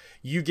rules.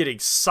 You get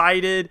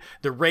excited.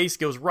 The race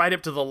goes right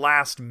up to the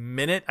last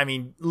minute. I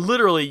mean,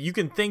 literally, you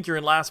can think you're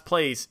in last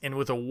place, and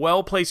with a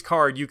well-placed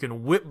card, you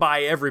can whip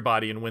by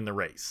everybody and win the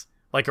race,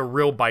 like a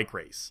real bike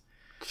race.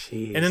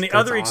 Jeez, and then the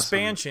other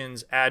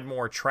expansions add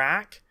more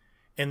track,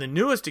 and the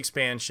newest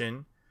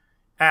expansion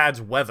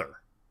adds weather.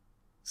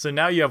 So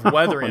now you have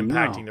weather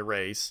impacting the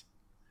race.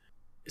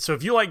 So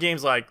if you like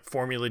games like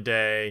Formula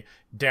Day,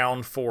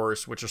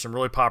 Downforce, which are some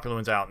really popular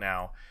ones out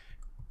now,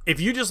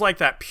 if you just like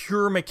that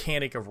pure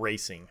mechanic of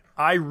racing,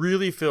 I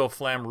really feel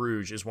Flamme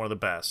Rouge is one of the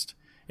best.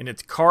 And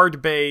it's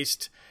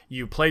card-based.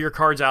 You play your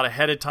cards out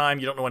ahead of time.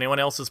 You don't know what anyone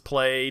else has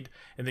played.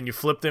 And then you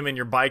flip them, and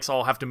your bikes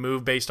all have to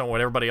move based on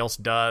what everybody else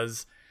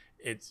does.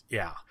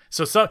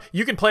 So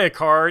you can play a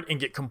card and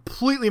get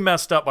completely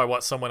messed up by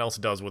what someone else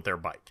does with their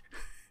bike.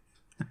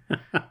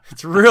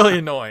 It's really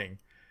annoying.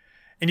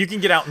 And you can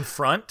get out in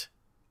front,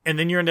 and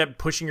then you end up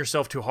pushing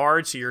yourself too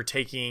hard, so you're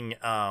taking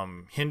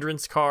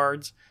hindrance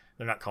cards.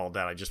 They're not called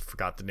that. I just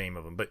forgot the name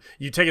of them. But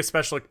you take a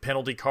special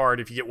penalty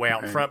card if you get way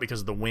out in front because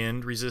of the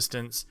wind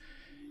resistance.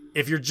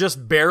 If you're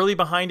just barely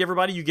behind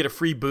everybody, you get a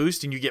free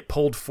boost, and you get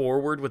pulled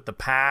forward with the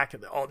pack.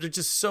 There's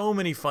just so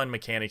many fun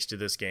mechanics to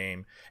this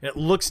game. And it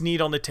looks neat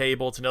on the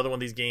table. It's another one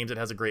of these games that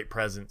has a great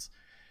presence.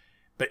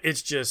 But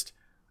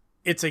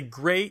it's a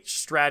great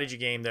strategy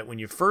game that when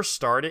you first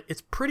start it,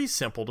 it's pretty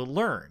simple to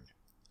learn.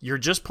 You're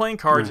just playing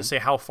cards that say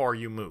how far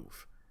you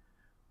move.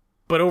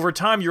 But over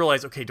time, you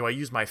realize, okay, do I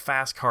use my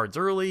fast cards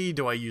early?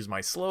 Do I use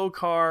my slow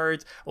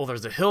cards? Oh,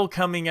 there's a hill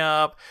coming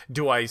up.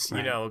 Do I,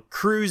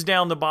 cruise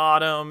down the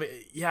bottom?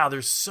 Yeah,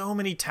 there's so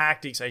many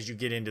tactics as you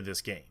get into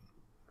this game.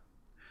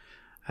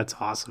 That's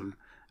awesome.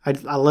 I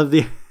love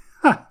the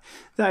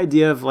the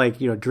idea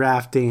of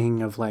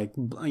drafting, of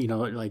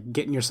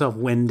getting yourself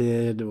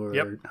winded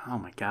or oh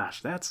my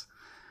gosh, that's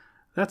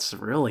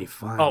really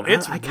fun. Oh,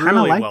 it's I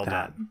really like well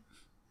that. done.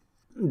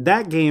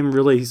 That game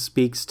really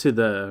speaks to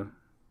the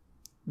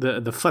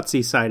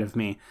futzy side of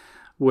me,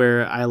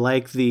 where I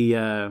like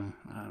the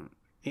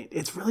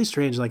it's really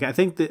strange. Like, I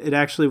think that it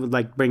actually would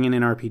like bringing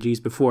in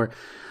RPGs before.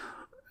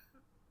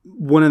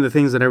 One of the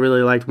things that I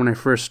really liked when I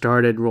first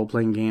started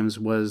role-playing games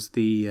was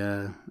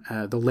the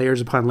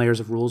layers upon layers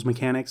of rules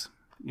mechanics.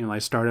 I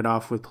started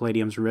off with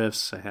Palladium's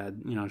Rifts. I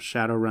had,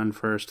 Shadowrun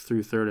first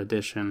through 3rd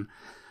edition.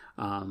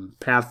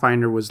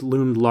 Pathfinder was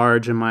loomed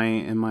large in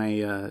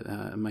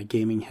my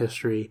gaming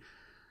history.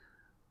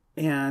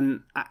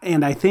 And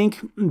I think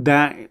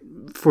that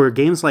for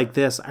games like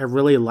this, I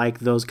really like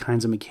those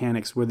kinds of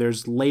mechanics where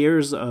there's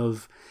layers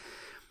of,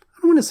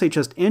 I don't want to say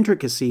just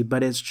intricacy,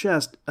 but it's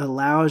just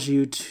allows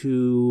you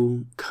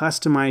to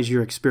customize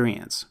your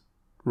experience.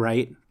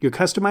 right? You're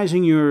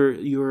customizing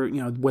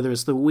your whether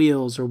it's the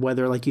wheels or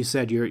whether, like you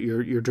said,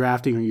 you're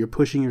drafting or you're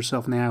pushing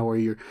yourself now, or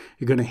you're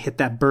going to hit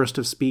that burst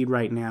of speed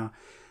right now.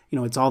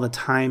 It's all the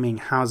timing.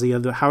 How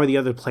are the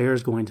other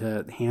players going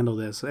to handle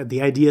this?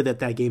 The idea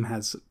that game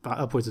has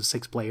upwards of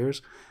 6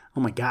 players.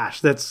 Oh my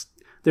gosh, there's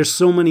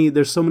so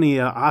many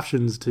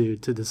options to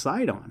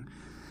decide on.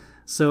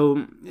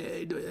 So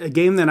a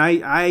game that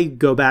I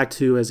go back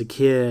to as a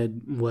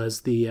kid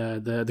was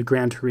the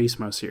Gran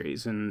Turismo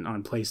series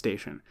on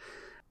PlayStation.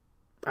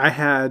 I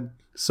had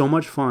so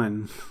much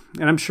fun,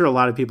 and I'm sure a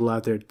lot of people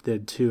out there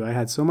did too. I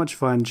had so much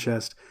fun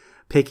just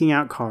picking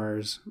out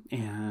cars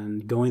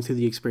and going through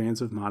the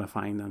experience of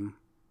modifying them.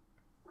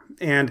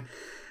 And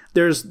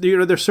there's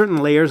certain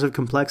layers of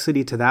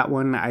complexity to that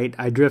one.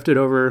 I drifted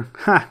over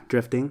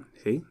drifting.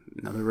 See,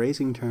 another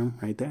racing term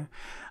right there.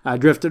 I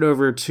drifted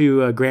over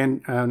to I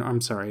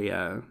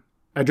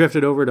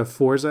drifted over to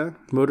Forza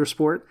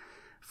Motorsport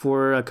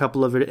for a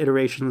couple of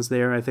iterations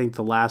there. I think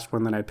the last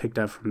one that I picked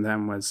up from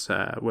them was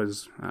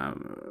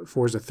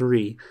Forza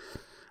 3,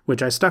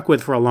 which I stuck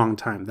with for a long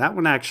time. That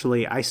one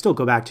actually I still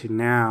go back to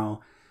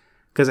now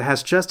because it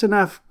has just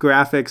enough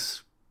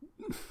graphics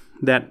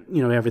that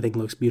everything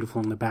looks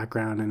beautiful in the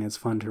background and it's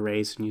fun to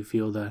race, and you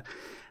feel the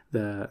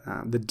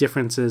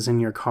differences in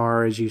your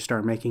car as you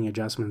start making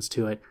adjustments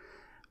to it.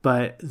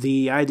 But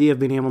the idea of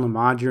being able to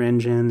mod your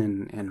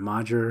engine and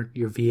mod your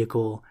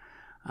vehicle,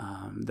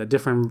 the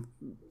different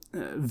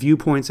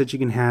viewpoints that you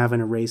can have in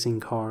a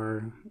racing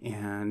car,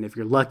 and if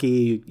you're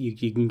lucky,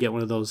 you can get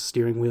one of those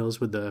steering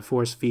wheels with the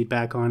force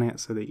feedback on it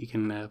so that you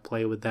can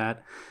play with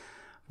that.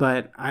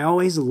 But I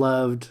always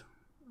loved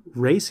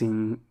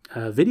racing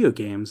video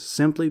games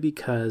simply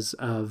because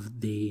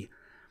of the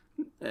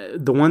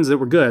ones that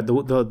were good,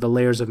 the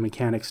layers of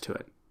mechanics to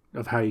it,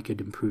 of how you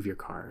could improve your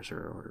cars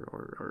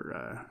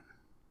or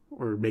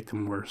make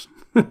them worse.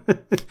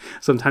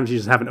 Sometimes you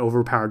just have an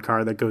overpowered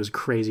car that goes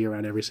crazy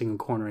around every single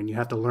corner, and you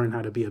have to learn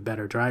how to be a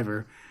better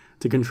driver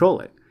to control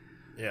it.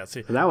 Yeah,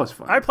 see, so that was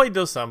fun. I played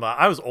those some.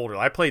 I was older.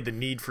 I played the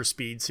Need for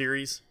Speed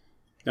series.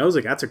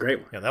 That's a great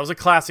one. Yeah, that was a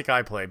classic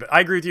I played. But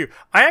I agree with you.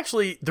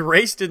 The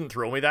race didn't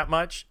thrill me that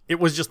much. It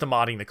was just the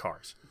modding the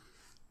cars.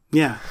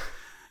 Yeah,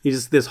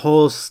 this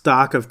whole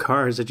stock of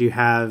cars that you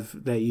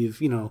have that you've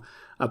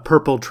a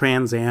purple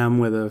Trans Am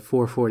with a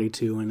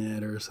 442 in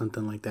it or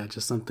something like that,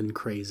 just something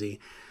crazy.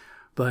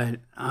 But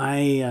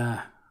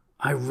I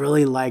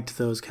really liked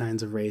those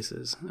kinds of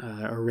races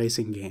or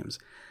racing games.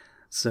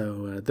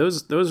 So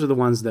those are the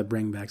ones that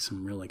bring back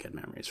some really good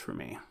memories for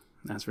me.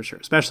 That's for sure.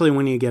 Especially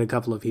when you get a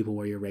couple of people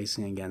where you're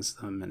racing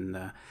against them.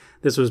 And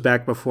this was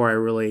back before I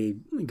really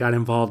got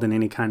involved in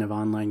any kind of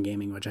online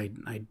gaming, which I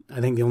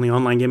think the only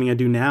online gaming I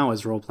do now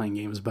is role-playing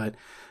games. But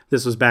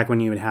this was back when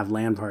you would have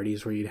LAN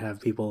parties where you'd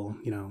have people,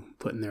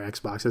 putting their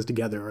Xboxes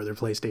together or their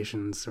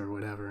PlayStations or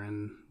whatever.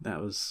 And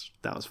that was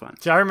fun.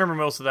 See, I remember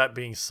most of that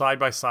being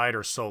side-by-side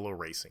or solo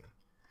racing.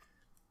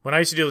 When I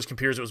used to deal with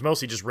computers, it was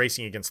mostly just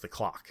racing against the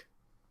clock.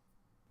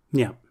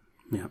 Yeah.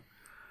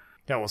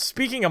 Now, well,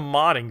 speaking of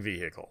modding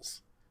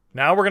vehicles,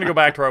 now we're going to go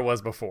back to where I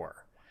was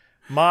before.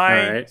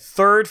 My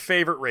third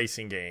favorite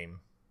racing game,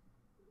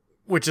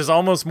 which is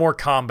almost more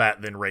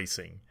combat than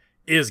racing,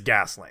 is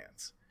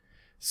Gaslands.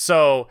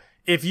 So,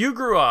 if you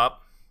grew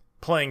up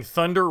playing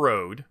Thunder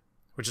Road,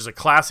 which is a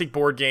classic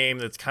board game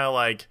that's kind of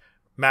like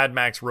Mad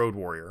Max Road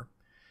Warrior,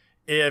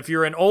 if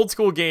you're an old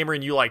school gamer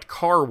and you liked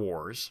Car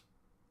Wars,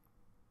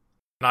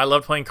 and I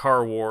loved playing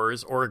Car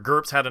Wars, or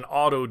GURPS had an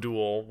Auto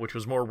Duel, which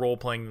was more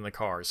role-playing than the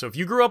cars. So if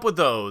you grew up with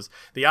those,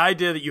 the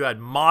idea that you had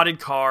modded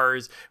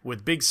cars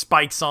with big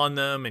spikes on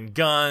them and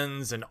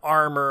guns and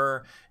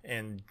armor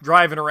and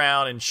driving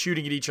around and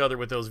shooting at each other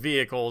with those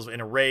vehicles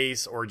in a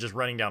race or just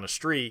running down a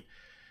street,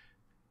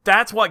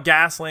 that's what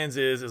Gaslands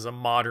is a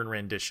modern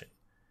rendition.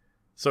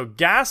 So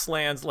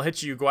Gaslands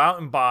lets you go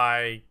out and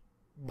buy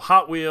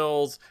Hot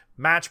Wheels,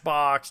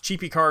 Matchbox,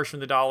 cheapy cars from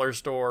the dollar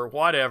store,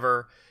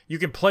 whatever. You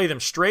can play them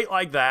straight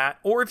like that,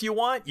 or if you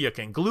want, you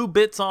can glue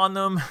bits on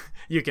them,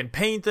 you can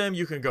paint them,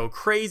 you can go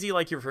crazy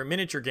like you're a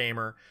miniature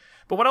gamer.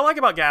 But what I like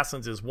about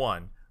Gaslands is,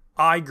 one,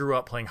 I grew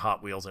up playing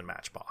Hot Wheels and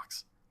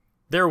Matchbox.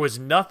 There was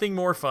nothing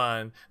more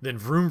fun than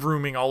vroom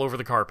vrooming all over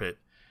the carpet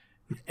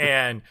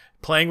and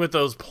playing with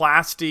those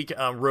plastic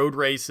road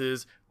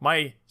races.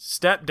 My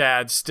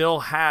stepdad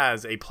still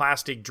has a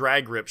plastic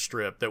drag grip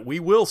strip that we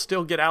will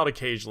still get out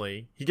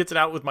occasionally. He gets it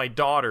out with my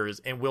daughters,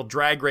 and we'll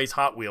drag race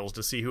Hot Wheels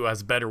to see who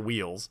has better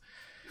wheels.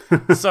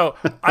 So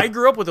I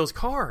grew up with those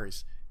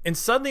cars. And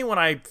suddenly when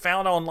I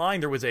found online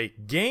there was a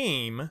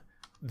game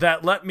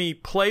that let me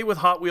play with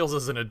Hot Wheels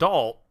as an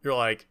adult, you're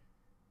like,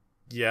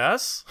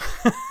 yes?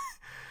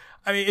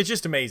 I mean, it's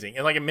just amazing.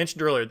 And like I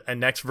mentioned earlier, a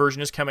next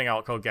version is coming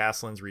out called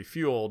Gaslands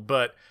Refueled.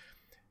 But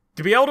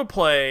to be able to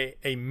play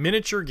a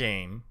miniature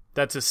game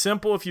that's as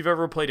simple if you've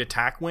ever played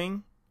Attack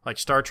Wing, like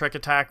Star Trek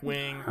Attack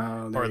Wing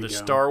or the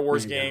Star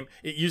Wars game,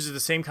 it uses the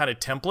same kind of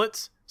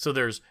templates. So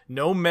there's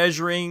no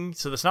measuring.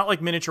 So it's not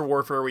like Miniature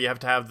Warfare where you have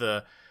to have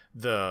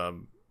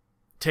the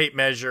tape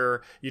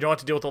measure. You don't have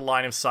to deal with the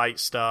line of sight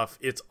stuff.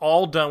 It's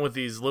all done with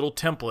these little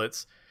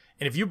templates.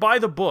 And if you buy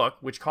the book,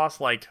 which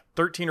costs like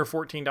 $13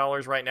 or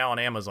 $14 right now on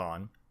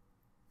Amazon,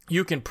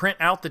 you can print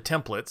out the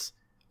templates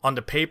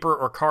onto paper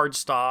or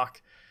cardstock.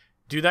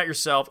 Do that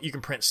yourself. You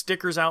can print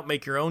stickers out,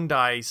 make your own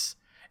dice,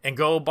 and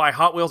go buy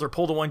Hot Wheels or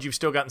pull the ones you've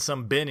still got in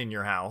some bin in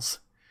your house.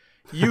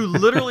 You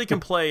literally can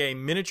play a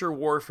miniature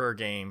warfare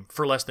game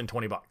for less than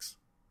 $20.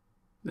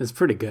 It's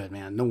pretty good,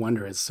 man. No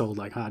wonder it's sold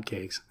like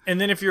hotcakes.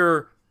 And then if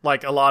you're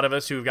like a lot of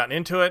us who've gotten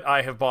into it,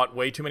 I have bought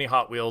way too many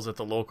Hot Wheels at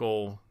the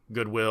local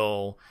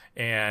Goodwill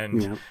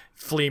and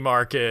flea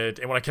market,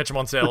 and when I catch them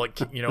on sale at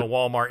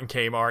Walmart and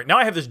Kmart. Now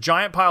I have this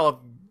giant pile of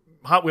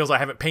Hot Wheels I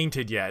haven't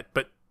painted yet,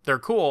 but they're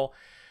cool.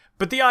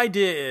 But the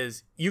idea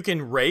is you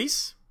can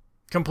race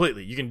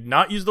completely. You can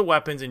not use the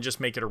weapons and just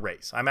make it a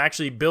race. I'm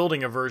actually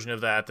building a version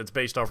of that that's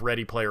based off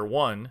Ready Player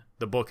One,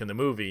 the book and the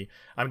movie.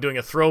 I'm doing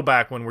a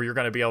throwback one where you're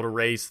going to be able to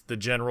race the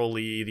General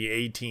Lee, the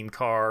A-Team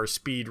car,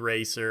 Speed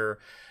Racer,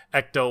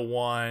 Ecto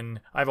 1.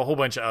 I have a whole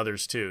bunch of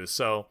others too.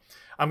 So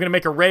I'm going to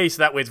make a race.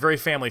 That way it's very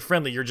family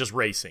friendly. You're just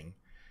racing.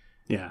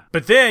 Yeah.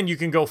 But then you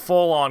can go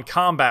full on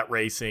combat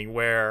racing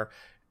where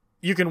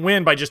you can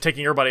win by just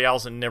taking everybody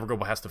else and never go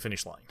past the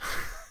finish line.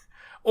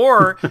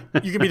 Or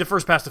you can be the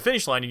first past the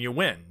finish line and you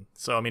win.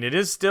 So, I mean, it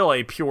is still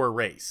a pure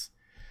race.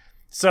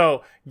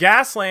 So,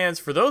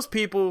 Gaslands, for those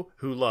people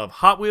who love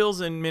Hot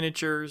Wheels and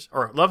miniatures,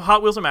 or love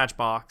Hot Wheels and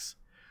Matchbox,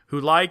 who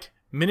like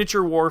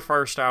miniature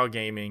warfare style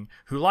gaming,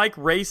 who like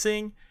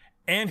racing,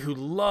 and who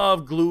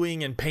love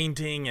gluing and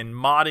painting and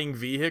modding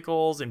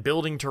vehicles and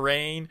building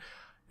terrain,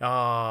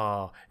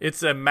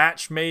 it's a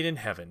match made in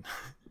heaven.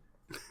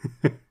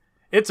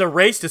 It's a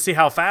race to see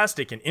how fast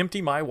it can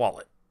empty my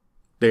wallet.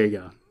 There you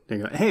go.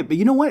 Hey, but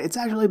you know what? It's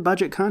actually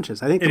budget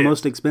conscious. I think the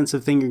most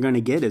expensive thing you're going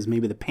to get is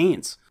maybe the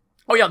paints.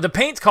 Oh, yeah. The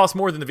paints cost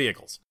more than the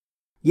vehicles.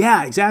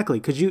 Yeah, exactly.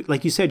 Because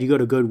like you said, you go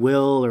to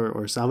Goodwill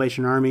or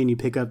Salvation Army and you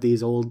pick up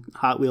these old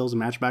Hot Wheels and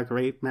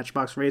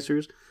Matchbox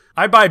racers.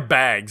 I buy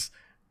bags.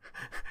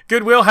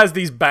 Goodwill has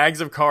these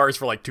bags of cars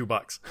for like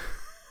 $2.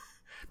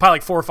 Buy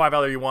like 4 or 5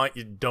 out there you want.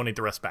 You donate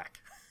the rest back.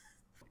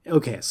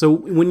 Okay, so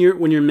when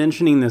you're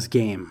mentioning this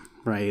game,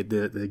 right,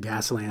 the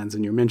Gaslands,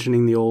 and you're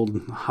mentioning the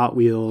old Hot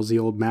Wheels, the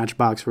old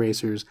Matchbox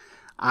racers,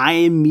 I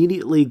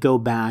immediately go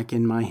back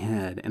in my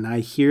head and I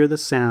hear the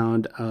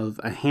sound of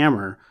a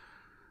hammer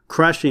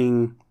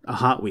crushing a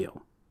Hot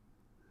Wheel.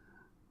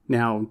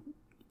 Now,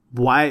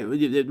 why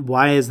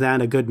is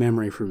that a good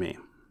memory for me?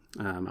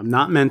 I'm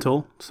not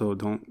mental, so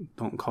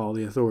don't call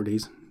the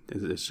authorities.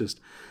 It's just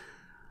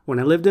when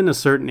I lived in a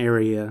certain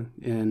area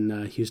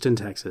in Houston,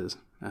 Texas,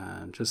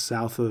 just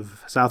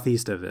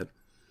southeast of it,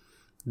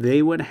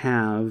 they would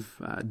have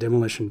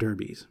demolition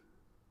derbies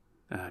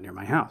near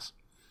my house.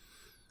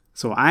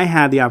 So I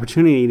had the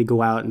opportunity to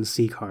go out and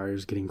see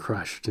cars getting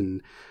crushed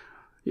and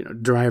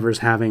drivers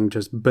having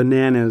just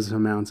bananas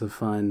amounts of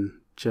fun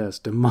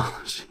just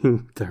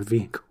demolishing their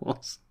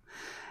vehicles.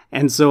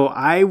 And so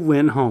I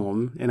went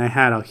home and I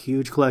had a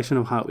huge collection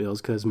of Hot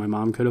Wheels because my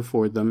mom could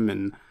afford them,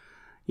 and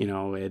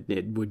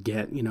it would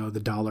get the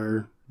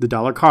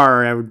dollar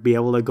car. I would be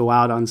able to go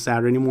out on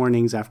Saturday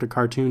mornings after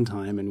cartoon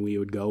time, and we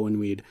would go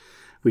and we'd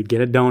get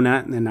a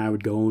donut, and then I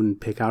would go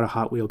and pick out a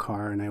Hot Wheel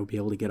car, and I would be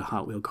able to get a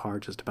Hot Wheel car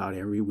just about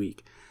every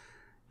week.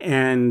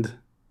 And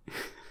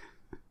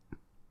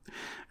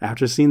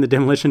after seeing the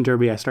demolition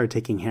derby, I started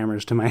taking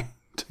hammers to my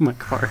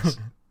cars.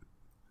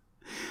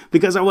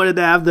 Because I wanted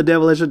to have the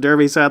demolition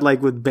derby side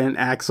like with bent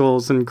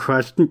axles and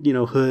crushed,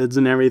 hoods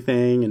and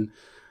everything. And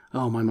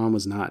my mom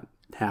was not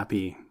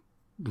happy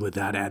with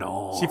that at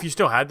all. See, if you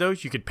still had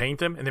those, you could paint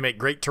them and they make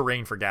great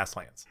terrain for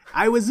Gaslands.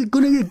 I was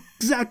going to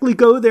exactly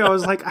go there. I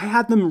was like, I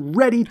had them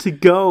ready to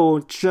go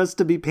just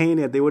to be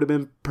painted. They would have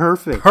been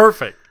perfect.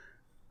 Perfect.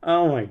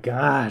 Oh my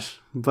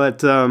gosh.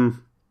 But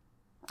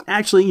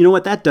actually, you know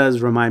what? That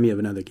does remind me of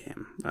another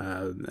game.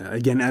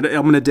 Again, I'm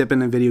going to dip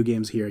into video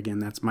games here again.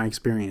 That's my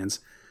experience.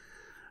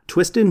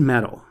 Twisted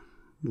Metal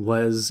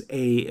was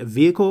a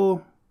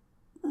vehicle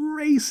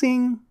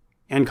racing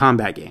and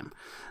combat game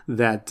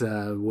that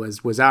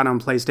was out on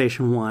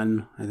PlayStation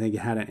 1. I think it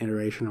had an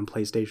iteration on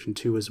PlayStation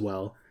 2 as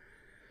well,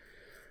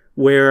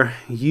 where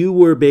you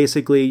were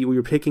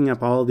picking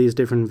up all of these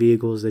different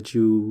vehicles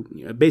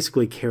that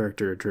basically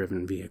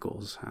character-driven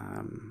vehicles.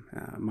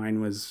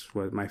 Mine was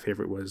what my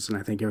favorite was, and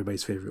I think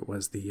everybody's favorite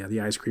was the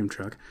ice cream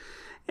truck.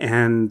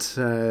 And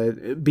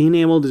being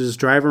able to just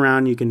drive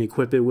around, you can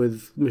equip it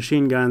with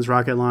machine guns,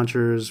 rocket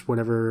launchers,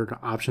 whatever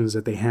options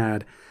that they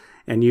had.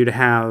 And you'd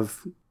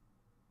have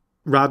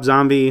Rob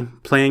Zombie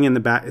playing in the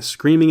back,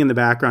 screaming in the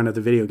background of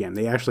the video game.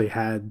 They actually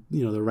had,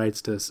 the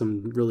rights to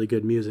some really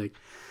good music.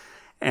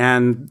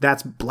 And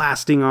that's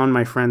blasting on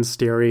my friend's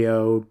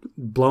stereo,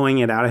 blowing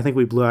it out. I think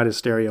we blew out his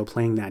stereo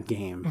playing that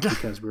game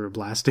because we were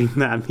blasting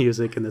that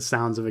music and the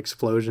sounds of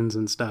explosions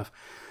and stuff.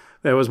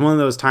 It was one of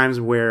those times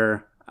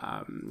where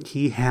my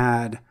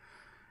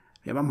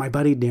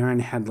buddy Darren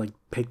had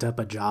picked up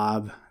a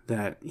job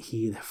that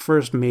the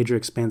first two major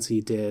expenses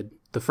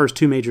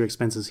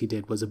he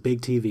did was a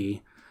big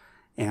TV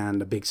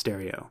and a big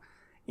stereo.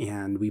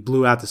 and we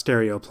blew out the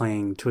stereo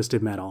playing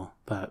Twisted Metal.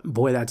 But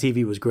boy, that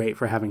TV was great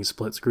for having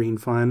split screen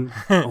fun.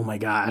 Oh my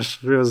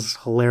gosh, it was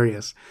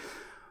hilarious.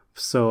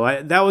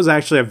 So that was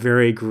actually a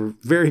very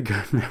very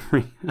good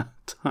memory of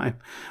time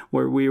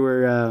where we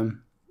were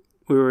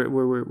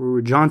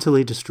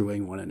jauntily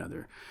destroying one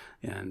another,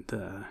 and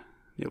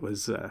it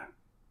was.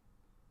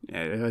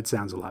 It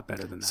sounds a lot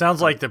better than that.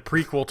 Sounds like the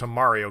prequel to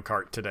Mario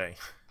Kart today.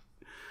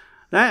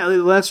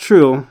 That's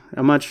true.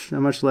 A much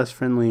less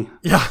friendly.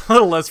 Yeah, a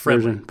little less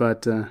friendly. Version,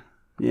 but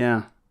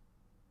yeah,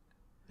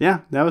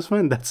 that was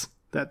fun. That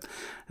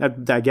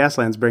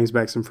Gaslands brings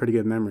back some pretty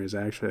good memories.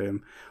 Actually, I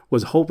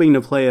was hoping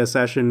to play a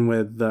session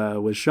with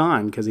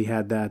Sean because he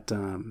had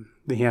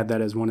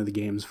that as one of the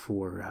games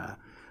for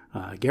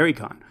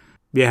GaryCon.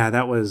 Yeah,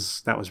 that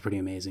was pretty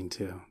amazing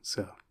too.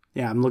 So.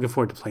 Yeah, I'm looking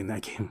forward to playing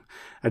that game.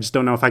 I just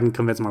don't know if I can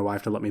convince my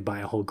wife to let me buy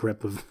a whole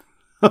grip of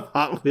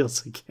Hot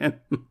Wheels again.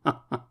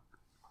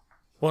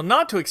 Well,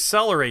 not to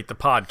accelerate the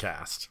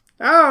podcast.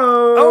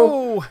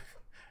 Oh!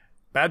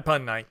 Bad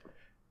pun night.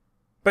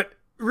 But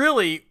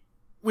really,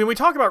 when we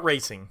talk about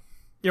racing,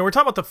 we're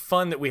talking about the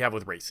fun that we have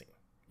with racing.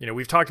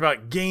 We've talked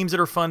about games that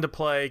are fun to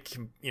play,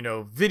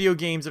 video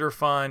games that are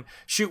fun.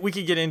 Shoot, we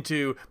could get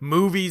into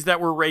movies that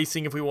were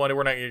racing if we wanted.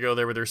 We're not going to go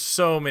there, but there's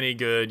so many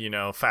good,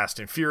 Fast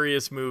and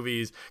Furious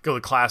movies. Go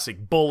the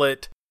classic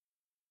Bullet.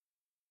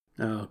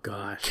 Oh,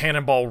 gosh.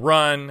 Cannonball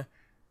Run.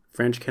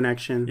 French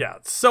Connection. Yeah,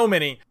 so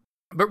many.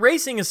 But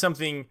racing is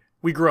something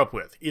we grew up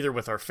with, either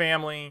with our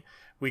family.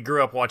 We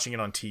grew up watching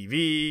it on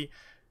TV.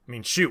 I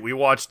mean, shoot, we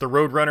watched the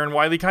Roadrunner and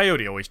Wile E.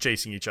 Coyote always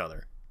chasing each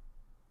other.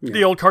 Yeah.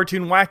 The old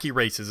cartoon Wacky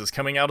Races is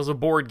coming out as a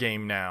board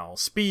game now.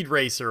 Speed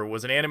Racer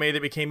was an anime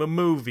that became a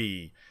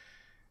movie.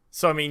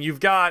 So, I mean, you've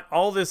got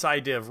all this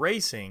idea of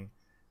racing.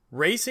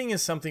 Racing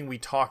is something we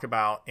talk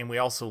about and we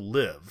also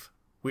live.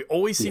 We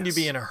always seem to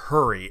be in a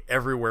hurry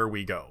everywhere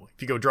we go.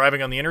 If you go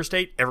driving on the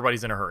interstate,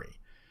 everybody's in a hurry.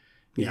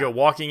 You go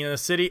walking in the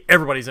city,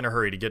 everybody's in a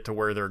hurry to get to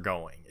where they're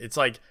going. It's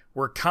like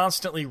we're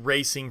constantly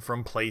racing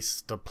from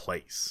place to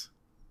place.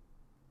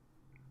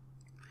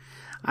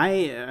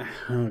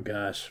 Oh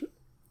gosh.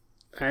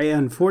 I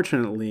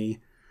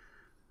unfortunately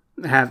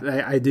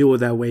I deal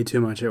with that way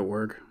too much at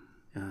work,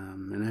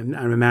 and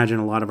I imagine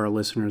a lot of our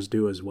listeners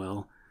do as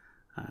well.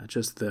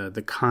 Just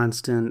the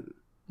constant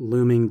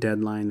looming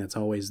deadline that's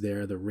always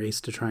there, the race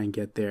to try and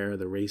get there,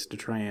 the race to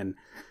try and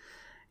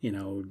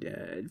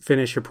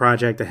finish your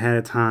project ahead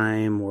of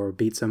time or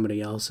beat somebody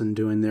else in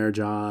doing their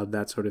job,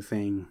 that sort of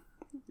thing.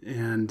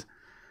 And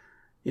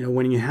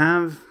when you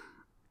have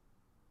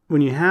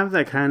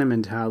that kind of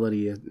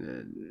mentality.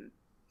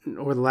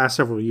 Over the last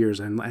several years,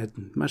 and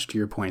much to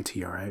your point,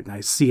 TR,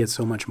 I see it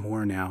so much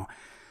more now.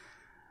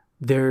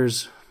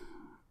 There's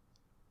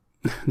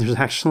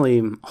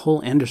actually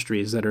whole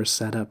industries that are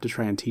set up to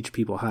try and teach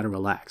people how to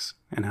relax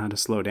and how to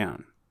slow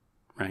down,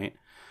 right?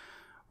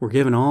 We're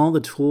given all the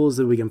tools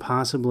that we can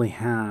possibly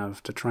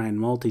have to try and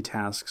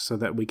multitask so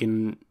that we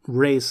can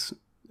race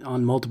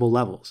on multiple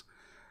levels.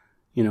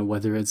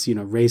 Whether it's,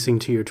 racing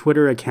to your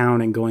Twitter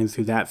account and going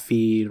through that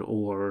feed,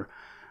 or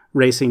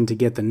racing to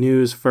get the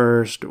news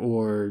first,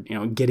 or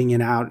getting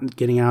out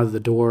of the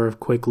door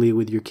quickly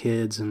with your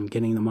kids and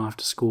getting them off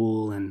to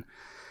school, and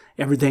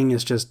everything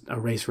is just a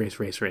race,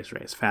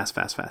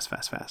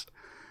 fast.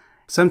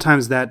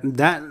 Sometimes that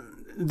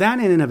in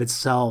and of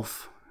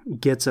itself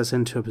gets us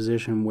into a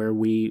position where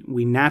we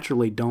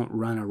naturally don't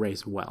run a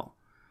race well.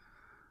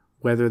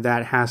 Whether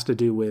that has to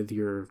do with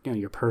your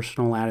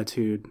personal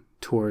attitude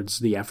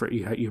towards the effort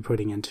you're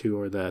putting into,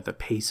 or the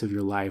pace of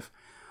your life,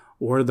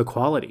 or the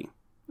quality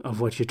of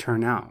what you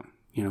turn out,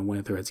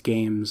 whether it's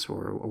games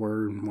or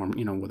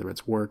whether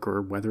it's work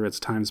or whether it's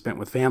time spent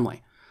with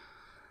family.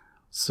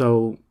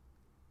 So,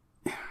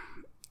 I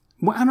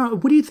don't know.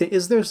 What do you think?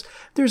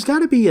 There's got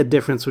to be a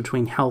difference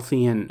between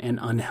healthy and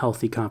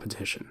unhealthy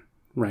competition,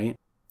 right?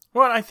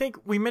 Well, I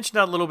think we mentioned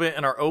that a little bit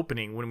in our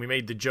opening when we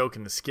made the joke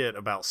in the skit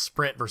about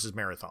sprint versus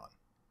marathon.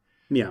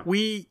 Yeah.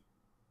 We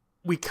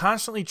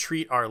constantly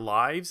treat our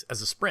lives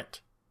as a sprint.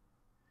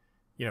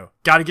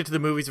 Got to get to the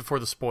movies before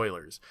the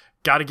spoilers.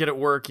 Got to get at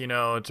work,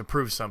 to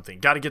prove something.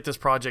 Got to get this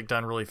project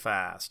done really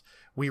fast.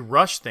 We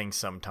rush things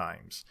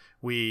sometimes.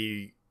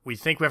 We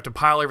think we have to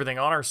pile everything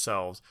on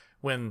ourselves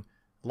when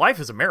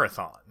life is a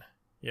marathon.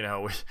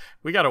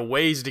 We got a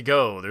ways to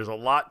go. There's a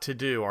lot to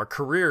do. Our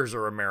careers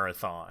are a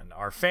marathon.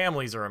 Our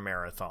families are a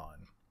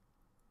marathon.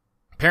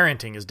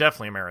 Parenting is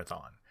definitely a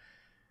marathon.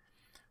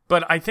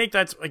 But I think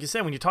that's, like you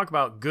said, when you talk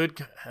about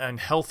good and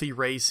healthy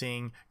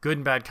racing, good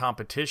and bad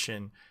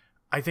competition,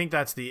 I think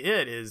that's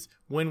is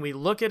when we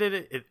look at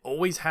it, it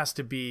always has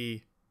to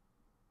be,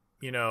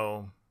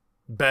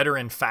 better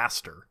and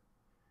faster.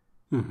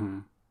 Mm-hmm.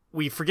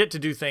 We forget to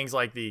do things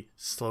like the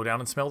slow down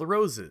and smell the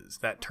roses,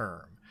 that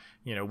term.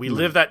 We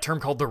live that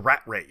term called the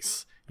rat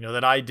race.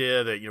 That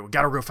idea that,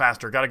 got to go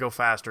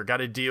faster, got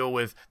to deal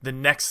with the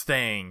next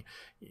thing.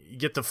 You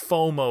get the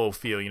FOMO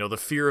feel, the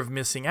fear of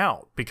missing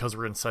out because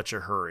we're in such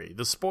a hurry.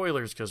 The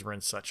spoilers because we're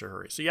in such a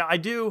hurry. So yeah,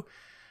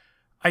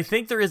 I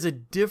think there is a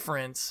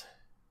difference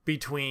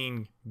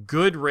between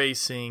good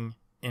racing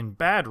and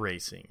bad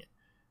racing.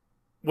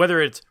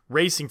 whether it's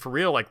racing for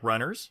real, like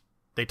runners,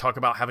 they talk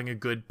about having a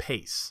good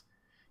pace,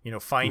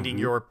 finding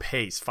your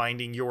pace,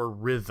 finding your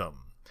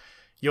rhythm.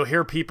 You'll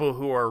hear people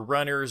who are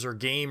runners or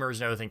gamers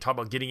and everything talk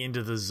about getting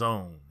into the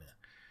zone.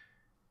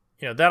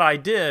 That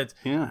idea,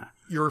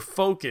 you're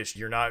focused.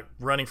 You're not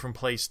running from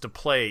place to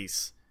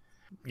place.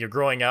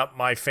 Growing up,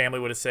 my family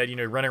would have said,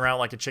 running around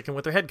like a chicken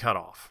with their head cut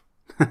off.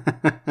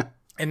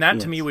 And that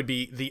to me would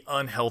be the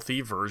unhealthy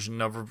version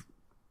of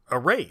a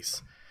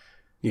race.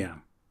 Yeah.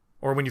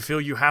 Or when you feel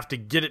you have to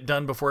get it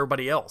done before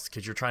everybody else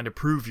because you're trying to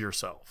prove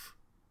yourself.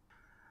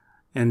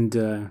 And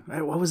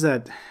what was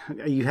that?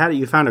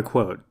 You found a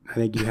quote. I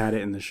think you had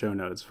it in the show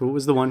notes. What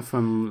was the one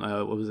from,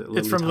 what was it?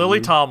 It's from Lily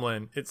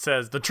Tomlin. It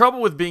says, "The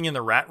trouble with being in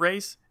the rat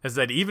race is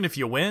that even if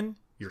you win,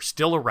 you're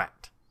still a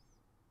rat."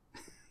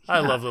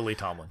 I love Lily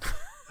Tomlin.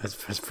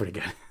 That's pretty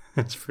good.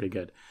 That's pretty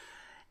good.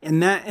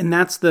 And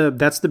that's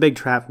the big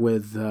trap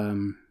with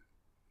running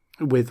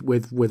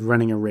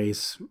a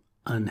race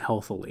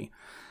unhealthily.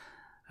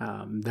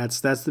 That's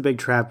the big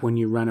trap when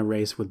you run a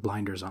race with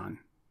blinders on.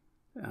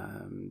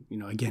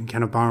 Again,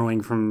 kind of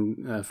borrowing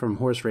from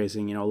horse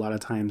racing. A lot of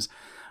times,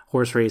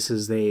 horse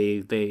races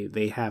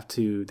they have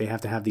to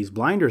have these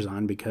blinders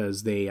on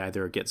because they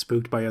either get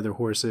spooked by other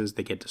horses,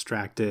 they get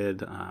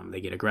distracted, they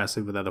get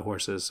aggressive with other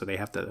horses, so they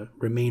have to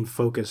remain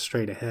focused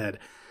straight ahead.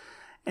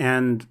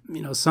 And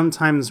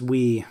sometimes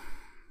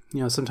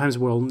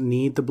we'll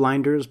need the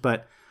blinders,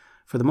 but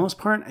for the most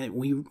part,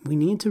 we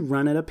need to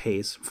run at a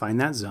pace, find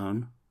that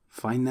zone,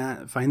 find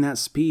that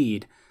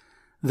speed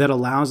that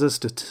allows us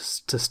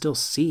to still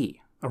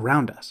see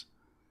around us.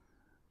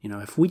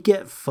 If we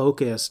get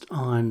focused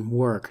on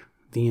work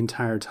the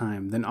entire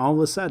time, then all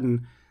of a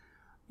sudden,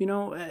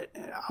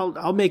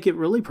 I'll make it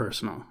really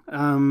personal.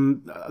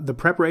 The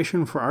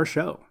preparation for our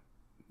show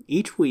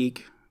each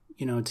week,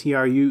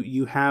 TR,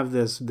 you have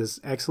this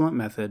excellent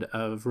method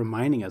of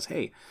reminding us,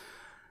 hey,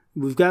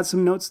 we've got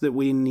some notes that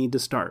we need to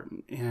start,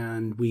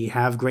 and we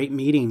have great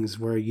meetings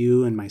where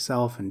you and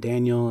myself and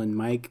Daniel and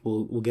Mike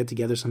will get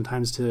together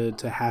sometimes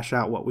to hash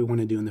out what we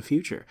want to do in the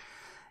future.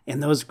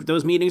 And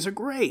those meetings are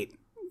great,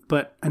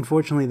 but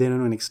unfortunately they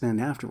don't extend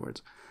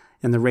afterwards,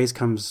 and the race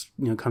comes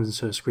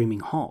to a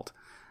screaming halt.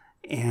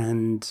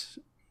 And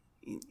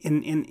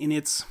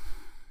it's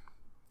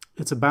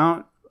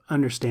about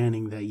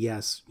understanding that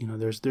yes,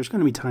 there's going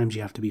to be times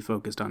you have to be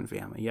focused on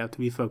family, you have to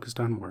be focused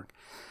on work.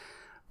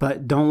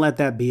 But don't let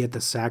that be at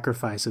the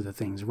sacrifice of the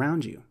things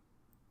around you.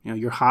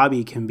 Your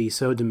hobby can be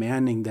so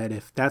demanding that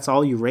if that's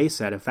all you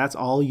race at, if that's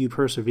all you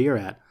persevere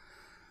at,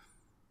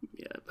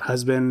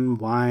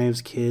 husband,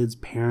 wives, kids,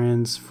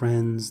 parents,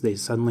 friends, they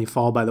suddenly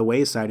fall by the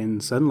wayside,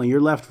 and suddenly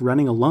you're left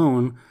running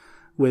alone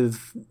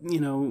with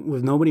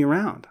nobody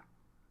around.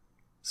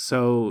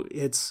 So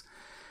it's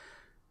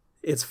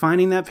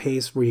finding that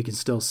pace where you can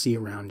still see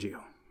around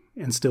you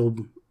and still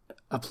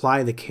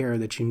apply the care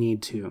that you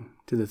need to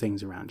the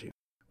things around you.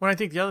 Well, I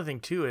think the other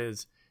thing, too,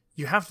 is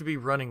you have to be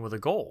running with a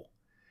goal.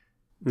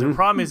 The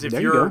problem is if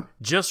you're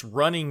just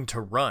running to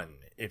run,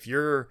 if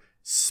you're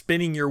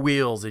spinning your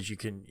wheels, as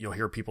you'll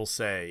hear people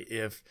say,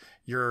 if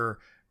you're,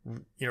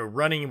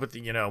 running with,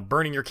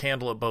 burning your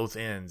candle at both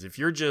ends, if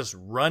you're just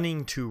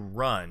running to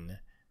run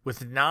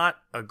with not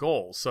a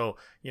goal. So,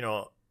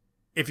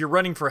 if you're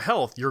running for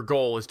health, your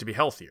goal is to be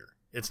healthier.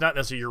 It's not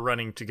necessarily you're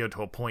running to go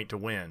to a point to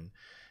win.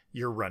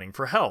 You're running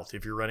for health.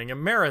 If you're running a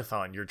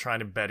marathon, you're trying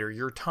to better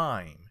your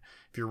time.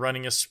 If you're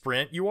running a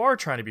sprint, you are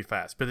trying to be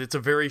fast, but it's a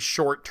very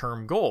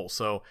short-term goal.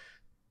 So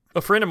a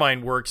friend of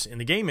mine works in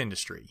the game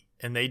industry,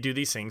 and they do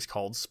these things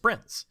called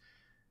sprints.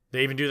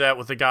 They even do that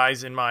with the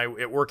guys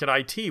at work at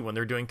IT when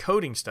they're doing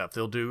coding stuff.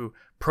 They'll do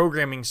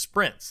programming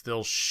sprints.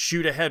 They'll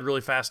shoot ahead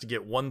really fast to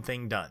get one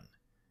thing done.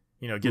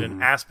 Get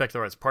an aspect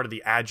of it. It's part of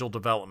the agile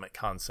development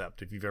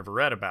concept. If you've ever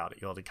read about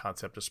it, the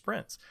concept of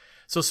sprints.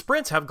 So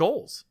sprints have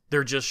goals.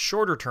 They're just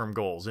shorter-term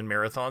goals, and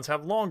marathons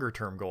have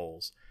longer-term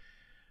goals.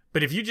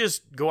 But if you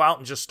just go out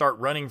and just start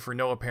running for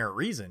no apparent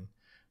reason,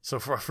 so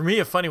for me,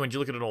 it's funny when you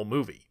look at an old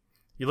movie.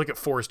 You look at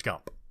Forrest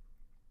Gump.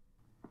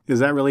 Is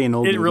that really an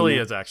old movie? It really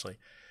is, actually.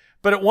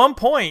 But at one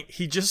point,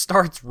 he just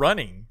starts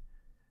running,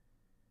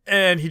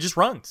 and he just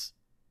runs.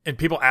 And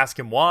people ask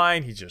him why,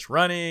 and he's just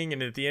running,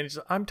 and at the end, he's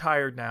like, I'm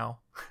tired now.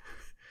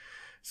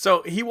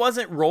 So he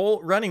wasn't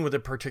running with a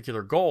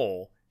particular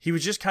goal. He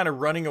was just kind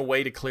of running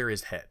away to clear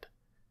his head.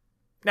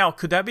 Now,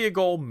 could that be a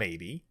goal?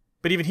 Maybe.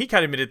 But even he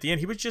kind of admitted at the end,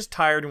 he was just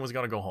tired and was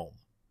going to go home.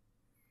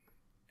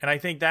 And I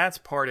think that's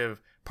part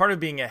of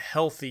being a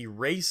healthy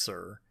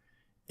racer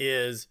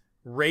is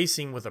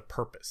racing with a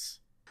purpose.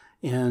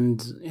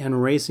 And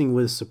racing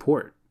with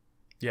support.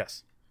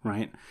 Yes.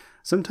 Right?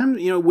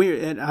 Sometimes,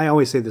 I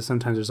always say this,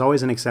 sometimes there's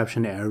always an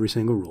exception to every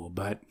single rule,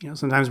 but,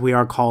 sometimes we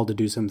are called to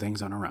do some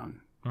things on our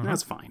own. Mm-hmm.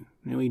 That's fine.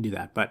 We do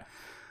that. But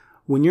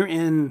when you're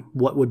in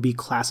what would be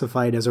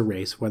classified as a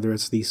race, whether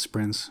it's these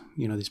sprints,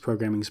 these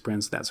programming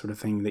sprints, that sort of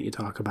thing that you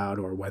talk about,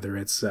 or whether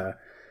it's,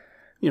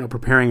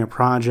 preparing a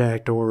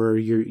project, or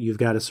you've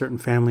got a certain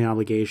family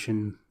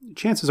obligation,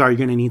 chances are you're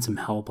going to need some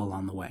help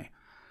along the way.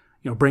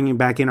 bringing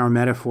back in our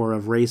metaphor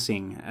of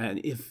racing,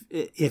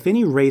 if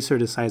any racer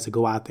decides to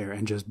go out there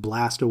and just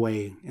blast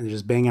away and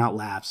just bang out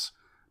laps,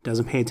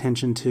 doesn't pay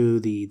attention to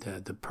the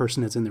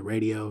person that's in the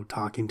radio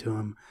talking to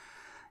him,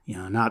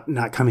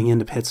 not coming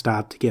into pit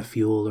stop to get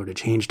fuel or to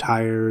change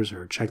tires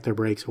or check their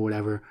brakes or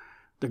whatever,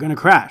 they're going to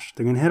crash.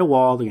 They're going to hit a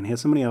wall. They're going to hit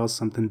somebody else.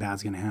 Something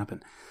bad's going to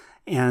happen.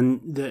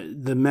 And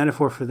the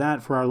metaphor for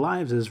that for our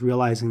lives is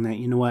realizing that,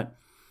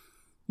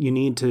 you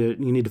need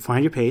to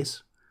find your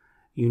pace.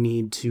 You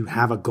need to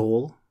have a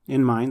goal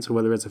in mind. So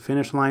whether it's a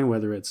finish line,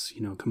 whether it's,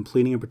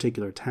 completing a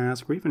particular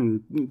task or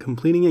even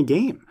completing a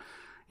game,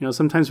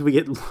 sometimes we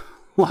get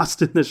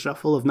lost in the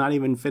shuffle of not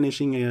even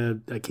finishing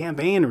a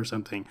campaign or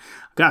something.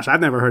 Gosh,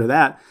 I've never heard of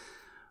that.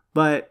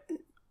 But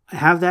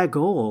have that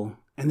goal,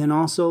 and then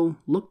also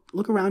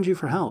look around you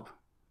for help.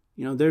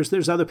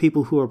 There's other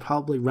people who are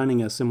probably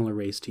running a similar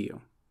race to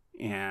you.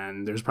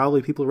 And there's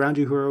probably people around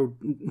you who are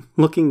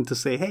looking to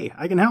say, hey,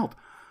 I can help.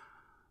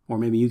 Or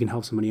maybe you can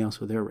help somebody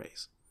else with their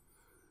race.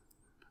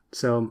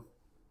 So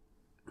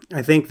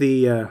I think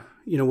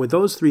with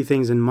those three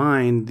things in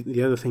mind,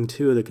 the other thing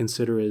too to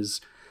consider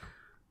is,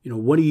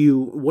 what are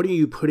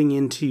you putting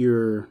into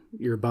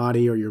your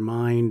body or your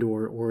mind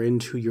or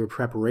into your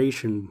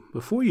preparation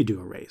before you do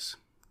a race,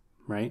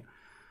 right?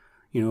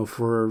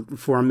 For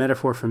a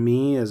metaphor for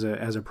me as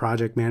a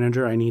project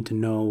manager, I need to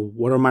know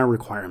what are my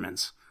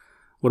requirements.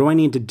 What do I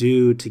need to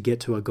do to get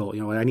to a goal?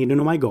 I need to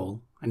know my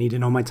goal. I need to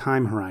know my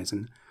time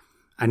horizon.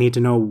 I need to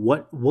know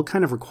what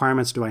kind of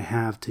requirements do I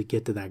have to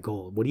get to that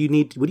goal? What do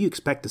you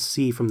expect to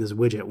see from this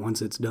widget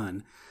once it's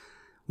done?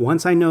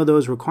 Once I know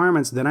those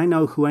requirements, then I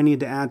know who I need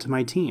to add to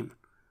my team.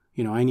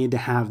 I need to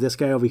have this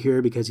guy over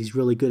here because he's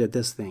really good at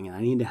this thing. And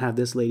I need to have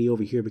this lady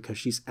over here because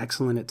she's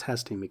excellent at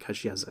testing because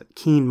she has a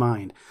keen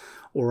mind.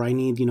 Or I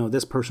need,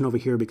 this person over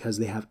here because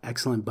they have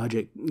excellent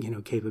budget,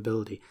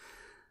 capability.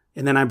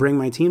 And then I bring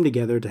my team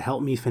together to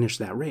help me finish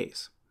that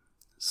race.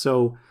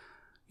 So,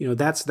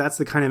 that's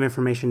the kind of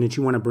information that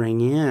you want to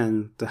bring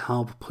in to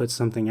help put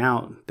something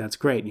out. That's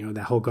great.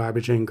 That whole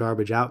garbage in,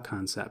 garbage out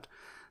concept.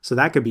 So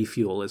that could be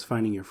fuel, is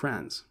finding your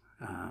friends.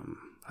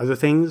 Other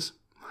things,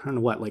 I don't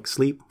know what, like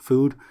sleep,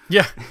 food.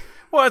 Yeah.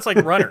 Well, it's like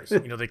runners. They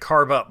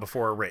carb up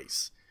before a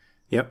race.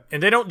 Yep.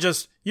 And you don't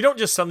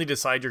just suddenly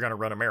decide you're going to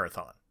run a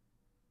marathon.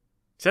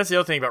 So that's the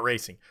other thing about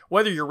racing.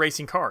 Whether you're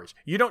racing cars,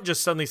 you don't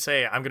just suddenly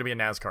say, I'm going to be a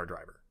NASCAR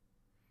driver.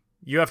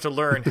 You have to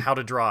learn how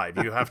to drive.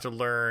 You have to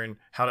learn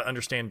how to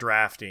understand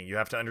drafting. You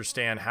have to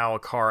understand how a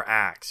car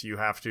acts. You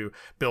have to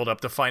build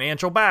up the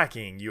financial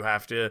backing. You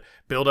have to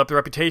build up the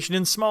reputation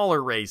in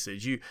smaller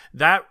races.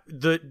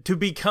 To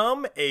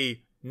become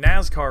a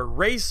NASCAR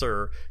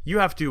racer, you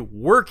have to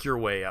work your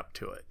way up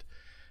to it.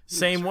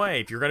 Same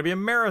way, if you're going to be a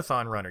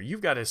marathon runner,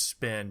 you've got to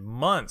spend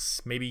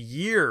months, maybe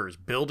years,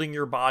 building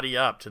your body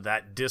up to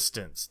that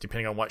distance,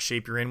 depending on what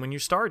shape you're in when you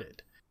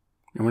started.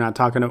 And we're not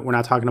talking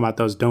about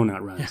those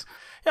donut runs.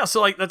 Yeah,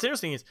 so that's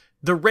interesting is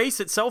the race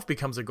itself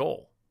becomes a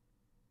goal.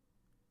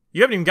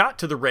 You haven't even got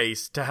to the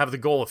race to have the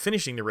goal of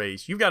finishing the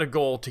race. You've got a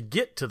goal to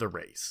get to the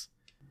race.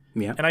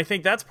 Yeah. And I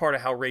think that's part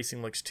of how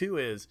racing looks too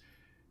is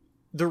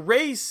the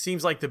race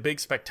seems like the big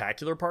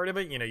spectacular part of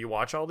it. You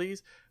watch all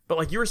these. But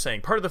like you were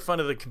saying, part of the fun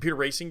of the computer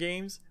racing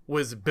games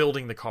was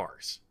building the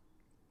cars.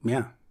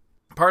 Yeah.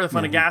 Part of the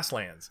fun of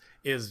Gaslands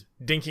is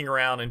dinking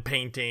around and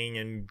painting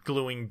and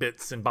gluing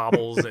bits and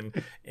bobbles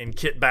and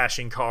kit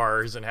bashing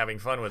cars and having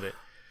fun with it.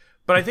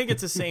 But I think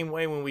it's the same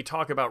way when we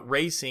talk about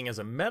racing as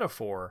a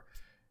metaphor.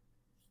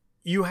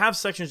 You have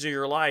sections of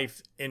your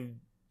life and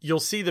you'll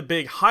see the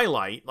big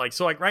highlight. Like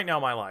right now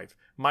in my life,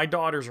 my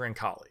daughters are in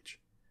college.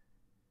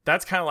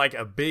 That's kind of like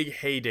a big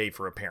heyday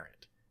for a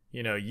parent.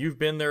 You've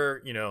been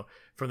there,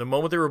 from the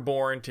moment they were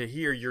born to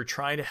here, you're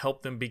trying to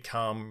help them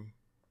become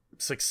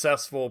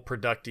successful,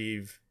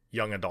 productive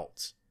young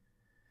adults.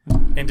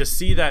 And to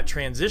see that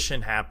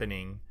transition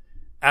happening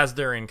as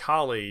they're in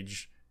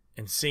college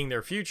and seeing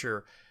their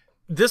future,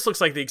 this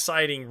looks like the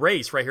exciting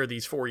race right here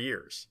these 4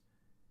 years.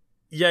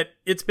 Yet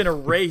it's been a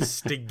race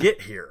to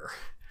get here.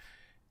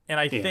 And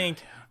I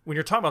think when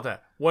you're talking about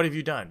that, what have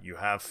you done? You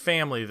have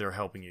family that are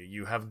helping you.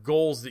 You have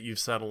goals that you've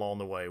set along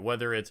the way,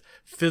 whether it's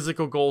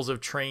physical goals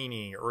of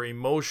training or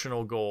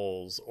emotional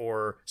goals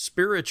or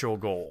spiritual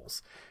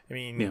goals. I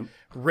mean,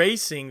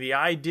 racing, the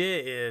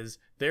idea is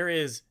there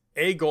is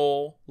a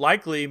goal,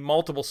 likely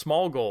multiple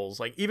small goals.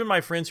 Like even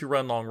my friends who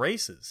run long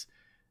races,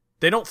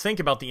 they don't think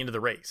about the end of the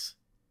race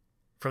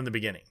from the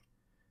beginning.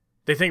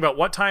 They think about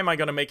what time am I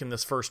going to make in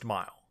this first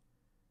mile?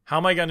 How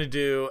am I going to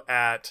do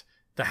at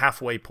the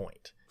halfway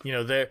point?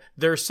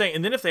 They're saying,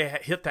 and then if they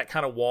hit that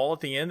kind of wall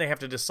at the end, they have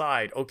to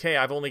decide, okay,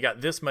 I've only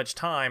got this much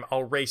time.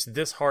 I'll race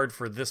this hard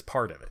for this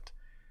part of it.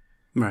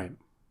 Right.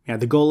 Yeah.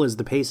 The goal is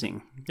the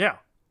pacing. Yeah.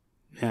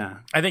 Yeah.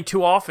 I think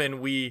too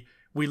often we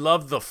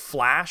love the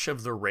flash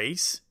of the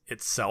race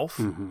itself.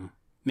 Mm-hmm.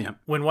 Yeah.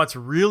 When what's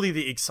really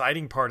the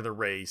exciting part of the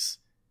race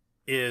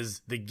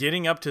is the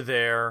getting up to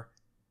there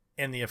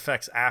and the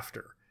effects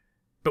after.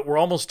 But we're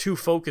almost too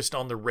focused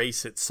on the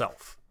race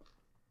itself.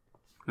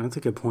 That's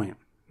a good point.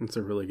 That's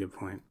a really good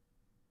point.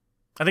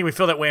 I think we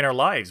feel that way in our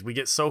lives. We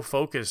get so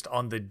focused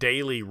on the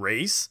daily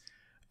race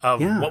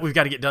of what we've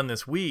got to get done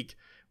this week.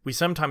 We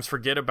sometimes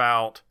forget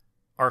about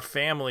our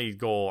family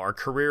goal, our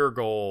career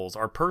goals,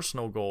 our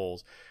personal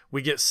goals.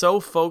 We get so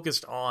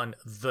focused on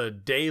the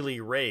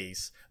daily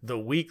race, the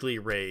weekly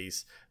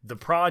race, the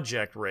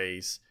project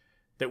race,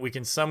 that we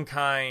can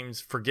sometimes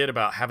forget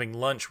about having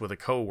lunch with a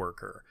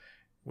coworker.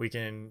 We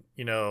can,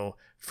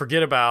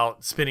 forget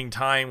about spending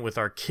time with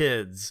our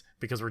kids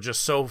because we're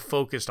just so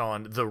focused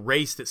on the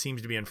race that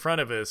seems to be in front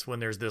of us when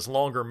there's this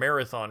longer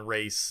marathon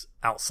race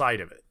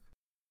outside of it.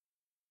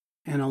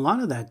 And a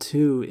lot of that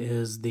too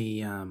is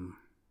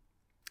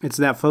it's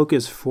that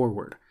focus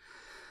forward.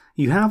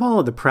 You have all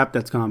of the prep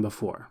that's gone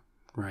before,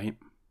 right?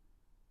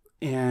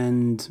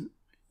 And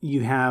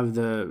you have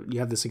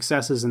the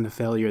successes and the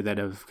failure that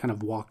have kind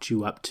of walked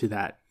you up to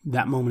that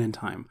moment in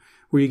time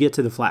where you get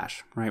to the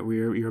flash, right?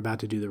 Where you're about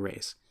to do the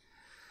race.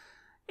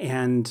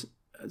 And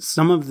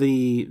some of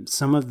the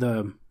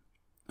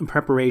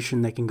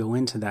preparation that can go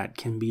into that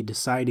can be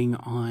deciding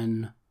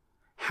on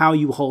how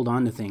you hold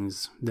on to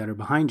things that are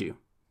behind you,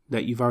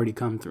 that you've already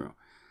come through.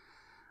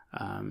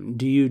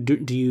 Do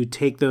you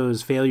take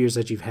those failures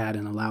that you've had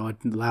and allow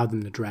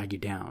them to drag you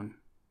down,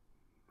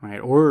 right?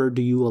 Or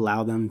do you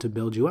allow them to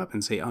build you up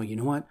and say, oh, you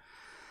know what?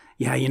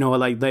 Yeah,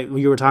 like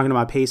you were talking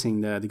about pacing,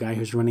 the guy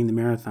who's running the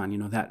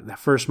marathon, that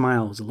first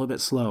mile was a little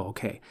bit slow.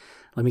 Okay,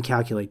 let me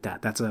calculate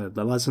that. That's a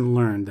lesson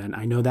learned. And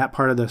I know that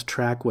part of the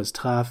track was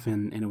tough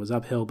and it was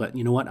uphill, but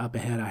you know what? Up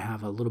ahead, I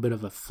have a little bit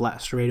of a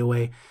flat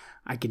straightaway.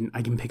 I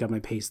can pick up my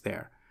pace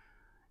there.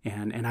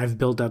 And I've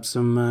built up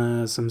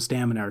some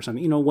stamina or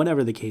something,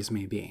 whatever the case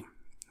may be.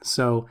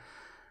 So,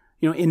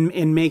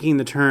 in making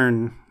the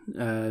turn,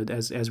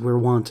 as we're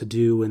wont to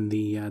do in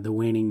the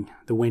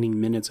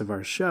waning minutes of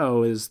our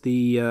show, is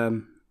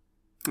you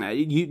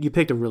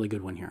picked a really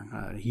good one here,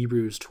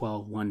 Hebrews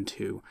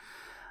 12:1-2.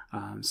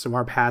 So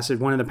our passage,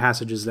 one of the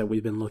passages that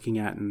we've been looking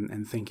at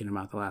and thinking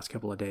about the last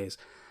couple of days.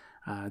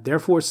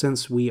 Therefore,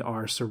 since we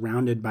are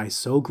surrounded by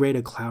so great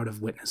a cloud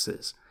of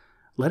witnesses,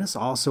 let us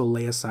also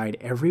lay aside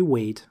every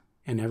weight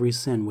and every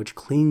sin which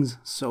clings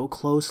so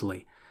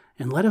closely,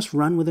 and let us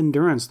run with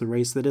endurance the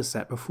race that is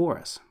set before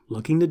us,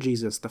 looking to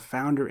Jesus, the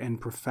founder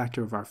and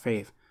perfecter of our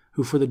faith,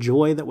 who for the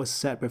joy that was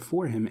set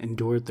before him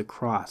endured the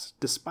cross,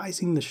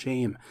 despising the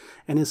shame,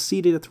 and is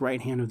seated at the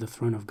right hand of the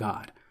throne of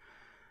God.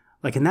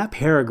 Like in that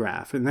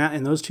paragraph, in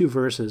those two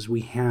verses,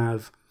 we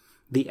have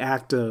the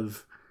act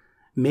of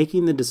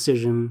making the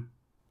decision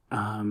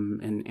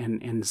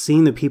and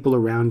seeing the people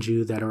around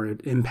you that are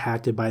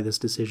impacted by this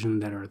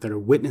decision, that are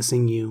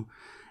witnessing you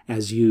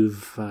as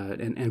you've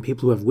and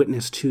people who have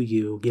witnessed to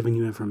you, giving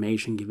you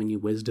information, giving you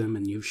wisdom,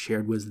 and you've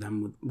shared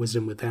wisdom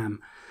with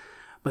them.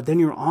 But then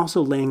you're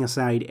also laying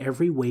aside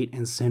every weight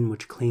and sin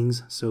which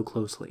clings so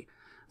closely.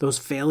 Those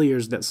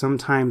failures that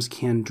sometimes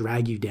can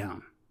drag you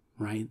down,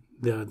 right?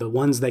 The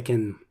ones that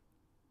can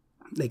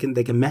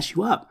mess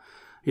you up.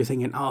 You're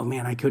thinking, oh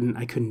man, I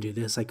couldn't do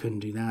this, I couldn't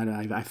do that,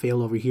 I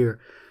fail over here.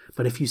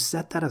 But if you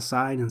set that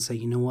aside and say,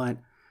 you know what,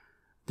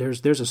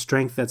 there's a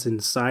strength that's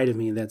inside of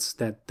me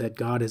that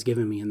God has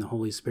given me in the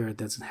Holy Spirit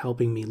that's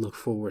helping me look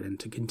forward and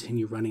to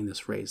continue running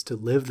this race, to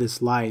live this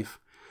life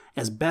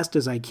as best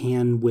as I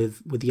can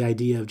with the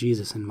idea of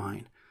Jesus in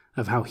mind,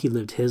 of how he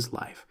lived his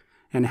life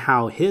and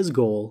how his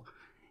goal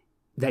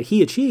that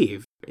he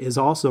achieved is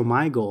also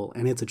my goal,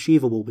 and it's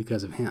achievable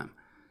because of him.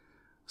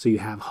 So you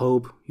have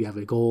hope, you have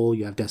a goal,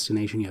 you have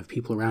destination, you have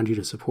people around you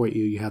to support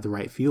you, you have the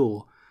right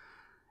fuel.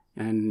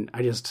 And I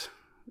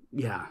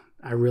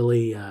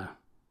really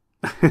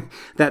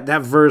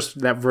that verse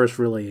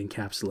really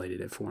encapsulated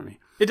it for me.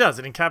 It does.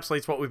 It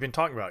encapsulates what we've been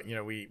talking about.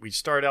 We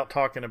start out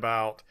talking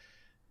about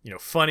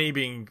funny,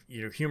 being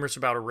humorous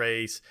about a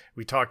race.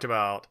 We talked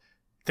about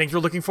things we're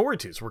looking forward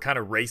to. So we're kind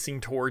of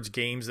racing towards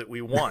games that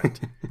we want.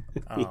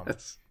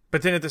 Yes.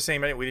 But then at the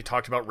same time, we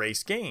talked about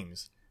race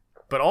games.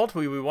 But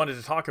ultimately, we wanted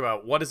to talk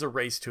about what is a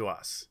race to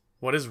us?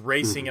 What is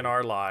racing in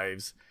our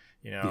lives?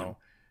 Yeah.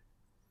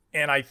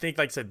 And I think,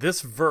 like I said,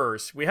 this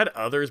verse, we had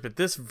others, but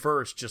this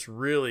verse just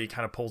really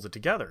kind of pulls it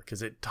together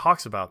because it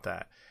talks about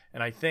that.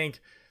 And I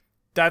think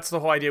that's the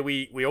whole idea.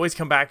 We always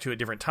come back to at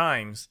different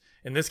times,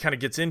 and this kind of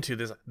gets into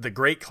the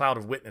great cloud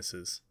of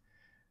witnesses.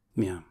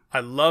 Yeah. I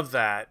love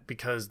that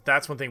because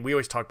that's one thing we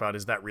always talk about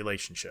is that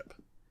relationship.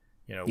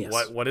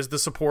 Yes. What is the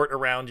support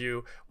around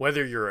you?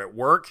 Whether you're at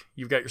work,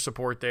 you've got your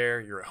support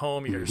there. You're at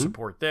home, you got your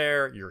support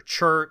there. Your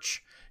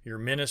church, your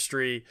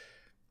ministry.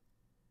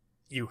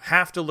 You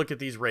have to look at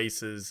these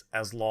races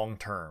as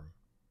long-term,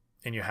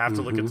 and you have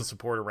to look at the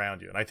support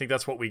around you. And I think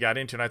that's what we got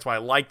into. And that's why I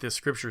like this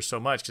scripture so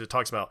much, because it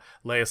talks about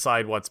lay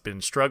aside what's been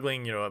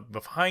struggling,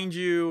 behind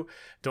you.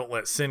 Don't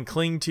let sin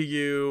cling to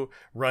you.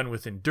 Run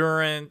with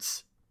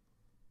endurance.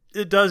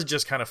 It does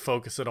just kind of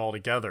focus it all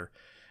together.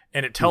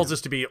 And it tells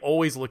us to be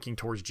always looking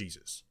towards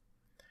Jesus.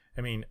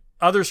 I mean,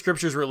 other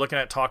scriptures we're looking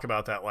at talk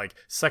about that, like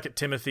 2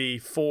 Timothy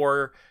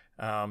 4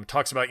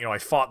 talks about, I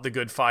fought the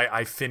good fight.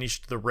 I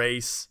finished the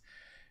race.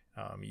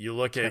 You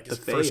look at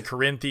 1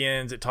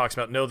 Corinthians, it talks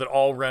about know that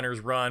all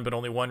runners run, but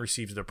only one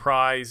receives the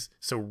prize.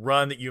 So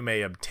run that you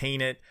may obtain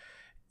it.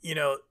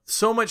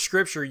 so much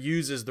scripture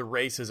uses the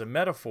race as a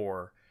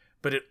metaphor,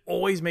 but it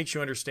always makes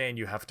you understand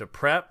you have to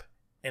prep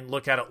and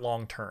look at it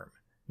long term.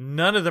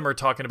 None of them are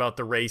talking about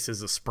the race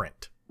as a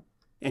sprint.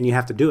 And you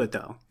have to do it,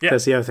 though. Yeah.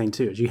 That's the other thing,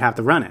 too, is you have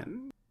to run it.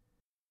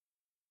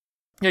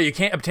 Yeah, you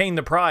can't obtain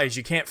the prize.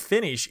 You can't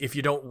finish if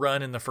you don't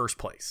run in the first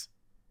place.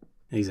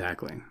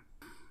 Exactly.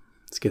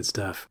 It's good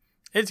stuff.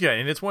 It's good.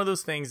 And it's one of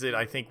those things that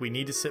I think we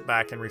need to sit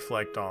back and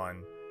reflect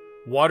on.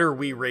 What are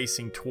we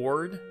racing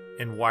toward,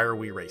 and why are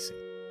we racing?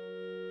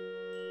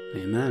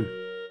 Amen.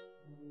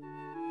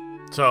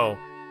 So,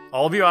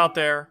 all of you out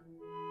there,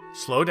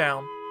 slow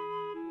down,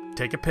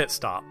 take a pit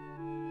stop,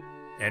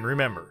 and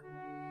remember,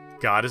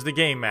 God is the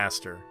game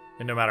master,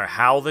 and no matter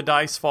how the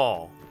dice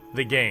fall,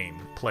 the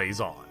game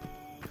plays on.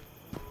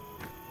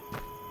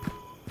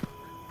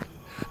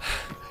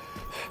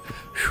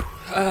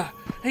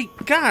 Hey,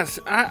 guys,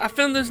 I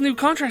found those new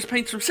contrast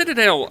paints from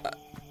Citadel.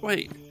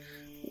 Wait,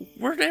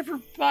 where'd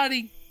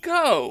everybody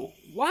go?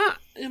 Why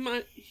am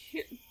I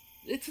here?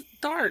 It's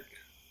dark.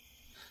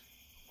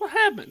 What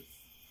happened?